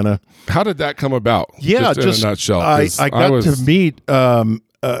Atlanta. How did that come about? Yeah, just in a nutshell. I got to meet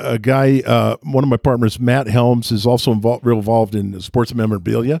a guy, one of my partners, Matt Helms, is also real involved in sports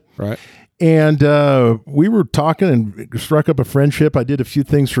memorabilia. Right. And we were talking and struck up a friendship. I did a few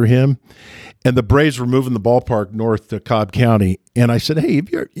things for him. And the Braves were moving the ballpark north to Cobb County. And I said, hey,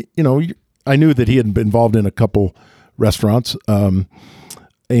 if I knew that he had been involved in a couple restaurants. And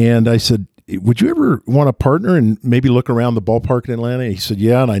I said, would you ever want to partner and maybe look around the ballpark in Atlanta? He said,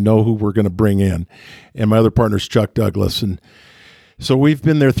 yeah, and I know who we're going to bring in. And my other partner's Chuck Douglas. And So we've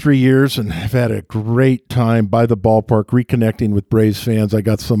been there 3 years and have had a great time by the ballpark, reconnecting with Braves fans. I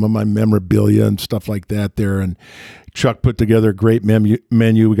got some of my memorabilia and stuff like that there. And Chuck put together a great menu.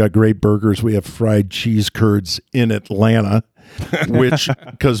 We got great burgers. We have fried cheese curds in Atlanta, which,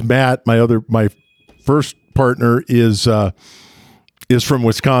 because Matt, my first partner, is from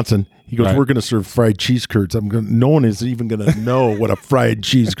Wisconsin. He goes, we're going to serve fried cheese curds. No one is even going to know what a fried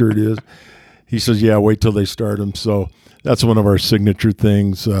cheese curd is. He says, yeah, wait till they start them. So that's one of our signature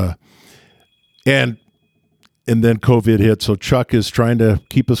things. And then COVID hit. So Chuck is trying to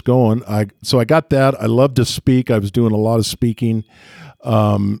keep us going. So I got that. I love to speak. I was doing a lot of speaking.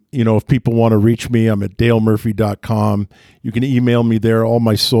 If people want to reach me, I'm at dalemurphy.com. You can email me there. All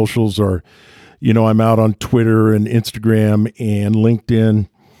my socials are, I'm out on Twitter and Instagram and LinkedIn.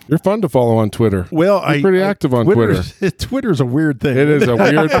 You're fun to follow on Twitter. Well, you're pretty active on Twitter. Twitter's a weird thing. It is a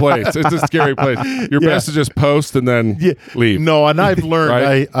weird place. It's a scary place. Your best to just post and then leave. No, and I've learned.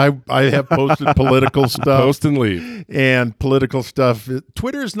 Right? I have posted political stuff. Post and leave. And political stuff.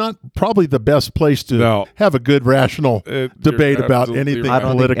 Twitter is not probably the best place to have a good rational debate about anything I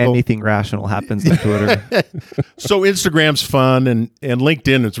don't political. think anything rational happens on Twitter. So Instagram's fun, and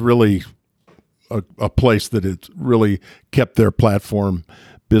LinkedIn is really a place that it's really kept their platform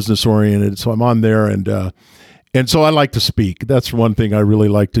business oriented. So I'm on there, and so I like to speak. That's one thing I really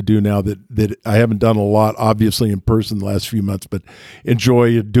like to do now that I haven't done a lot, obviously, in person the last few months, but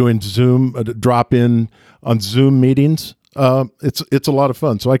enjoy doing Zoom, drop in on Zoom meetings. It's a lot of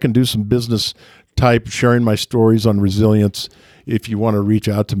fun. So I can do some business type, sharing my stories on resilience if you want to reach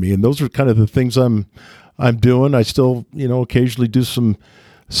out to me. And those are kind of the things I'm doing. I still, occasionally do some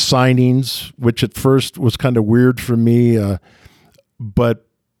signings, which at first was kind of weird for me, but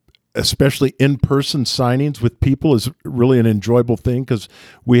especially in-person signings with people is really an enjoyable thing because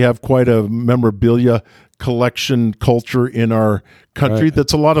we have quite a memorabilia collection culture in our country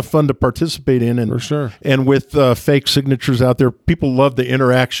that's a lot of fun to participate in. And, for sure. And with fake signatures out there, people love the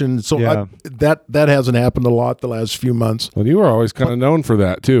interaction. So that hasn't happened a lot the last few months. Well, you were always kind of known for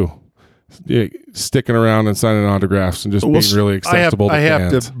that too. Yeah, sticking around and signing autographs and just being really accessible to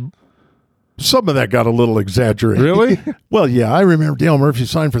fans. Some of that got a little exaggerated. Really? Well, yeah. I remember Dale Murphy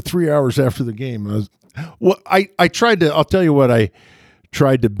signed for 3 hours after the game. I tried to, I'll tell you what I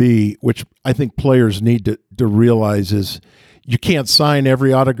tried to be, which I think players need to realize is you can't sign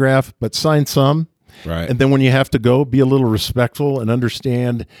every autograph, but sign some. Right. And then when you have to go, be a little respectful and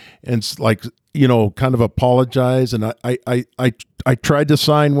understand and kind of apologize. And I tried to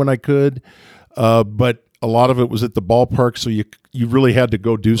sign when I could, but a lot of it was at the ballpark. So you really had to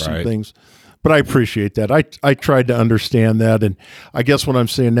go do some things. But I appreciate that. I tried to understand that. And I guess what I'm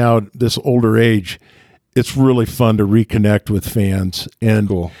saying now, at this older age, it's really fun to reconnect with fans. And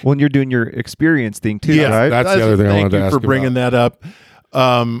cool. When you're doing your experience thing too, right? That's the other thing I wanted to ask you for bringing that up.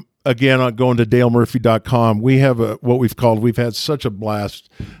 Again, on going to dalemurphy.com, we have we've had such a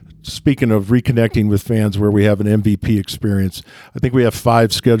blast. Speaking of reconnecting with fans, where we have an MVP experience. I think we have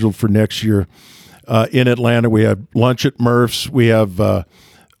 5 scheduled for next year. In Atlanta, we have lunch at Murph's. We have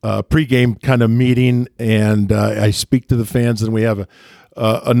pregame kind of meeting, and I speak to the fans, and we have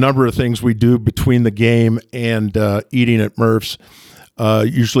a number of things we do between the game and eating at Murph's.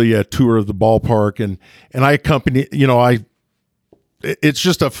 Usually a tour of the ballpark, and I accompany. It's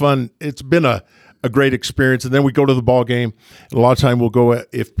just it's been a great experience. And then we go to the ball game, and a lot of time we'll go,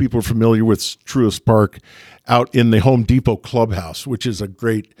 if people are familiar with Truist Park, out in the Home Depot clubhouse, which is a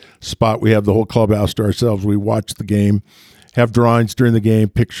great spot. We have the whole clubhouse to ourselves. We watch the game, have drawings during the game,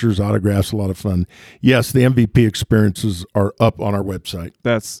 pictures, autographs, a lot of fun. Yes, the MVP experiences are up on our website.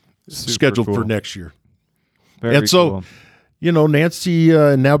 That's scheduled cool. For next year. Very cool. Nancy,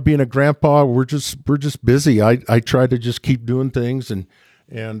 now being a grandpa, we're just busy. I try to just keep doing things and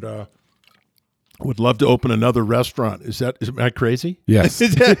would love to open another restaurant. Am I crazy? Yes.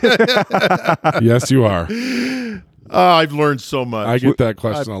 Yes, you are. I've learned so much. I get that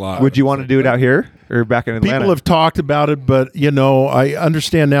question a lot. Would you want to do it out here or back in Atlanta? People have talked about it, but I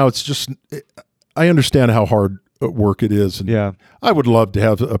understand now. I understand how hard work it is. And I would love to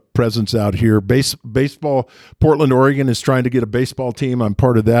have a presence out here. Baseball, Portland, Oregon is trying to get a baseball team. I'm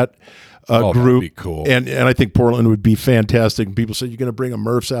part of that group. That'd be cool. And I think Portland would be fantastic. And people say, you're going to bring a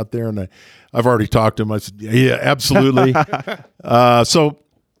Murphs out there? And I've already talked to them. I said, yeah, absolutely. So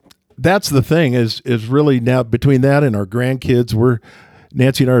that's the thing is really now between that and our grandkids,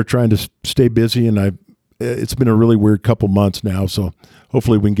 Nancy and I are trying to stay busy, and it's been a really weird couple months now. So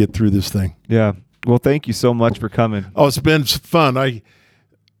hopefully we can get through this thing. Yeah. Well, thank you so much for coming. Oh, it's been fun.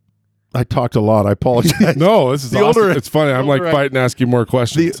 I talked a lot. I apologize. No, this is awesome. It's funny. I'm like fighting to ask you more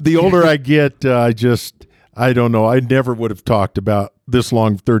questions. The older I get, I don't know. I never would have talked about this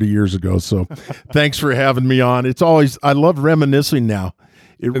long 30 years ago. So thanks for having me on. It's always, I love reminiscing now.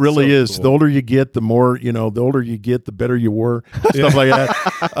 It's really so is. Cool. The older you get, the more, the older you get, the better you were, stuff like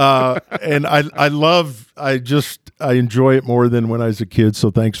that. And I enjoy it more than when I was a kid.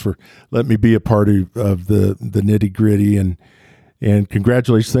 So thanks for letting me be a part of the nitty gritty and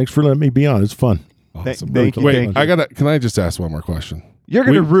congratulations. Thanks for letting me be on. It's fun. Awesome. Thank you. Wait, can I just ask one more question? You're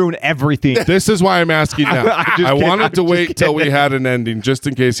going to ruin everything. This is why I'm asking now. I wanted to wait till we had an ending just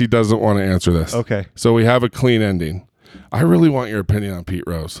in case he doesn't want to answer this. Okay. So we have a clean ending. I really want your opinion on Pete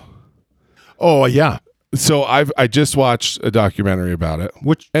Rose. Oh, yeah. So I just watched a documentary about it.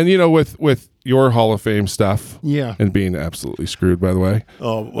 And with your Hall of Fame stuff. Yeah. And being absolutely screwed, by the way.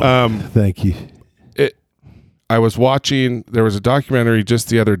 Oh, well, thank you. I was watching, there was a documentary just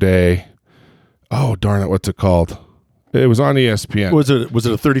the other day. Oh, darn it. What's it called? It was on ESPN. Was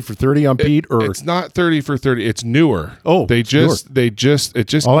it a 30 for 30 on Pete? Or it's not 30 for 30. It's newer. Oh, it just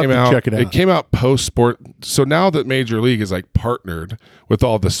came out. It came out post sport. So now that Major League is like partnered with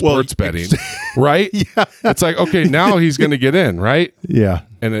all the sports betting, right? Yeah. It's like, okay, now he's going to get in, right? Yeah.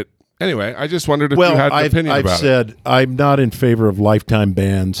 And anyway, I just wondered if you had an opinion about it. I've said I'm not in favor of lifetime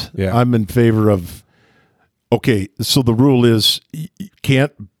bans. Yeah. I'm in favor of, okay, so the rule is you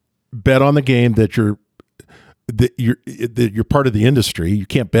can't bet on the game that you're part of the industry. You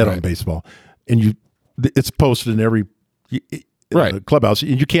can't bet on baseball, and it's posted in every clubhouse.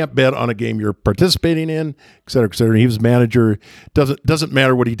 And you can't bet on a game you're participating in, et cetera, et cetera. He was manager. Doesn't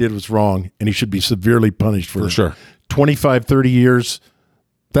matter what he did was wrong, and he should be severely punished for sure. 25, 30 years.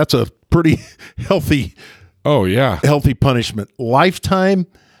 That's a pretty healthy. Oh yeah, healthy punishment. Lifetime.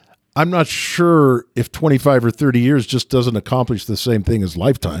 I'm not sure if 25 or 30 years just doesn't accomplish the same thing as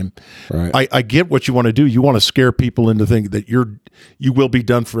lifetime. Right. I get what you want to do. You want to scare people into thinking that you will be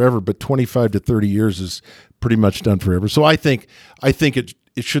done forever, but 25 to 30 years is pretty much done forever. So I think it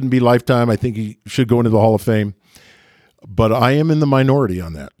shouldn't be lifetime. I think he should go into the Hall of Fame. But I am in the minority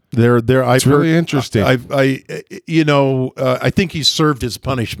on that. It's really interesting. I think he's served his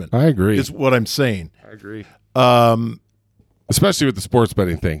punishment. I agree. Is what I'm saying. I agree. Especially with the sports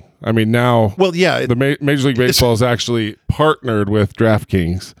betting thing. I mean, now the Major League Baseball is actually partnered with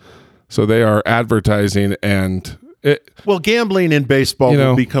DraftKings, so they are advertising and gambling in baseball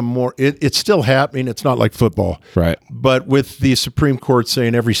will become more. It's still happening. It's not like football, right? But with the Supreme Court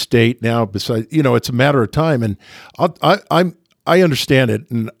saying every state now, besides, it's a matter of time, and I understand it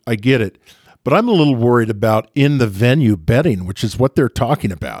and I get it, but I'm a little worried about in the venue betting, which is what they're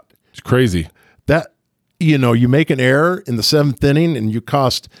talking about. It's crazy that. You make an error in the seventh inning and you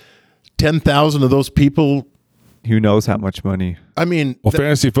cost 10,000 of those people. Who knows how much money? I mean,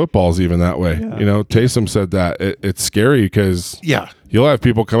 fantasy football is even that way. Yeah. Taysom said that it's scary because you'll have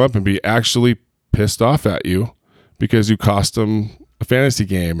people come up and be actually pissed off at you because you cost them a fantasy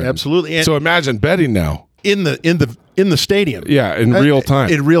game. Absolutely. And so imagine betting now in the stadium. Yeah, in real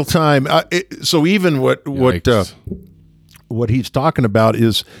time. In real time. So even what he's talking about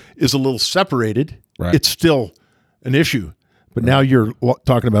is a little separated. Right. It's still an issue, but now you're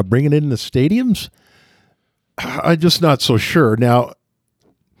talking about bringing it in the stadiums. I'm just not so sure. Now,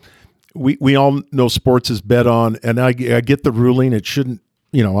 we all know sports is bet on, and I get the ruling. It shouldn't.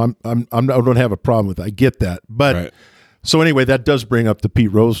 I don't have a problem with it. I get that, but so anyway, that does bring up the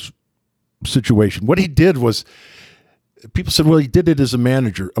Pete Rose situation. What he did was, people said, well, he did it as a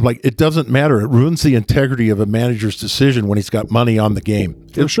manager. I'm like, it doesn't matter. It ruins the integrity of a manager's decision when he's got money on the game.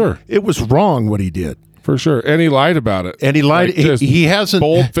 For sure. It was wrong what he did. For sure. And he lied about it. And he lied. He hasn't.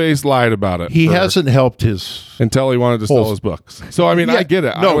 Bold-faced lied about it. He hasn't helped his. Until he wanted to sell his books. So, I mean, I get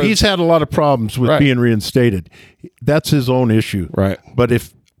it. No, he's had a lot of problems with being reinstated. That's his own issue. Right. But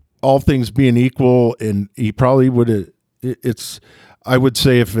if all things being equal, and he probably would have, I would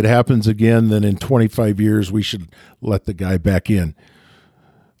say if it happens again, then in 25 years, we should let the guy back in.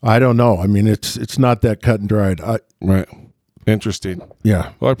 I don't know. I mean, it's not that cut and dried. Right. Interesting.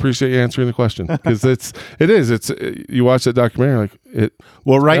 Yeah. Well, I appreciate you answering the question because you watch that documentary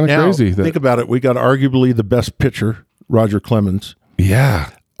right now, crazy think about it. We got arguably the best pitcher, Roger Clemens. Yeah.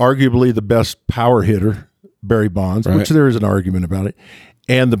 Arguably the best power hitter, Barry Bonds, which there is an argument about it,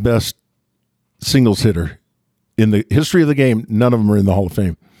 and the best singles hitter. In the history of the game, none of them are in the Hall of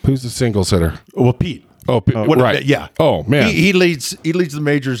Fame. Who's the singles hitter? Well, Pete. Oh, right. Yeah. Oh, man. He leads the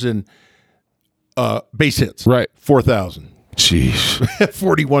majors in base hits. Right. 4,000. Jeez.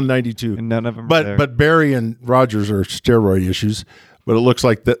 41.92. And none of them But Barry and Rogers are steroid issues, but it looks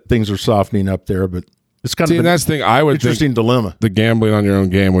like that things are softening up there. But it's kind of that's the thing. I would interesting dilemma. The gambling on your own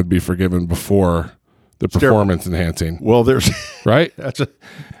game would be forgiven before the performance enhancing. Well, there's right.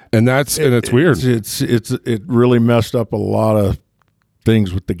 And it's weird. It really messed up a lot of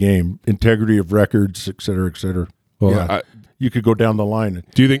things with the game, integrity of records, et cetera, et cetera. Well, you could go down the line.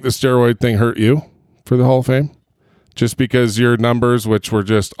 Do you think the steroid thing hurt you for the Hall of Fame? Just because your numbers, which were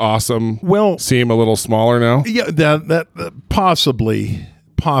just awesome, seem a little smaller now? Yeah, that possibly,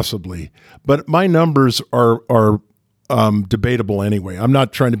 but my numbers are debatable anyway. I'm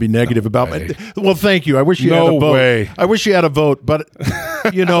not trying to be negative about it. Well, thank you. I wish you had a vote. Way. I wish you had a vote, but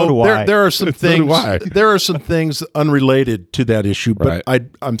there are some things. There are some things unrelated to that issue. But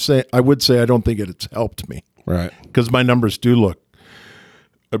I would say I don't think it's helped me. Right. Because my numbers do look.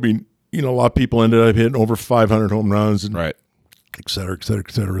 I mean, a lot of people ended up hitting over 500 home runs, and et cetera, et cetera,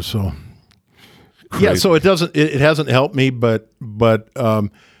 et cetera. So, yeah. So it doesn't. It hasn't helped me, but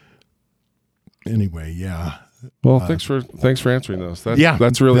anyway, yeah. Well, thanks for answering those.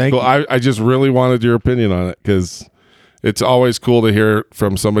 That's really cool. I just really wanted your opinion on it because it's always cool to hear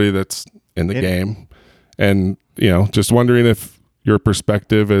from somebody that's in the game, and just wondering if your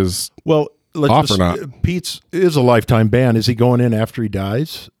perspective is off or not. Pete's is a lifetime ban. Is he going in after he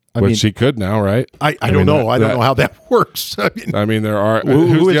dies? Which he could now, right? I don't know. I don't know how that works. I mean there are.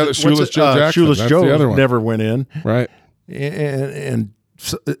 Who's the other? Shoeless Joe Jackson. Shoeless Joe the other one. Never went in, right? And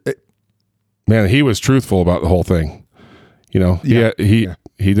so, man, he was truthful about the whole thing. He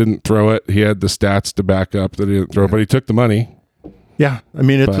didn't throw it. He had the stats to back up that he didn't throw it, but he took the money. Yeah, I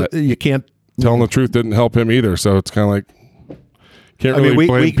mean, you can't. Telling the truth didn't help him either, so it's kind of like can't really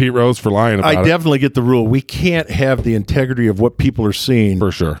blame Pete Rose for lying about it. I definitely get the rule. We can't have the integrity of what people are seeing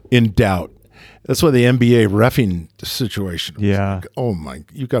for sure in doubt. That's why the NBA reffing situation. Yeah. Like, oh my,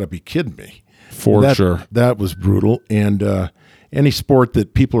 you got to be kidding me. For sure. That was brutal. And any sport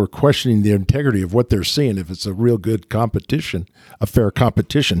that people are questioning the integrity of what they're seeing, if it's a real good competition, a fair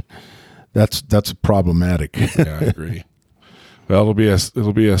competition, that's problematic. Yeah, I agree. Well,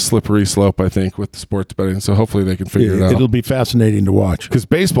 it'll be a slippery slope, I think, with the sports betting. So hopefully they can figure it out. It'll be fascinating to watch. Because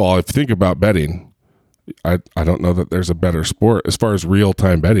baseball, if you think about betting, I don't know that there's a better sport as far as real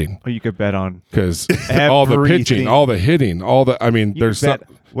time betting. Oh, you could bet on because all the pitching, all the hitting, there's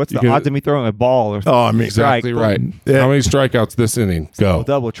what's the odds of me throwing a ball or something? Oh, I mean, exactly right. How many strikeouts this inning? Go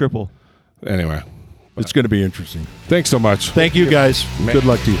double, triple. Anyway, it's going to be interesting. Thanks so much. Thank you, guys. Good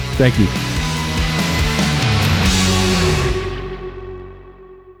luck to you. Thank you.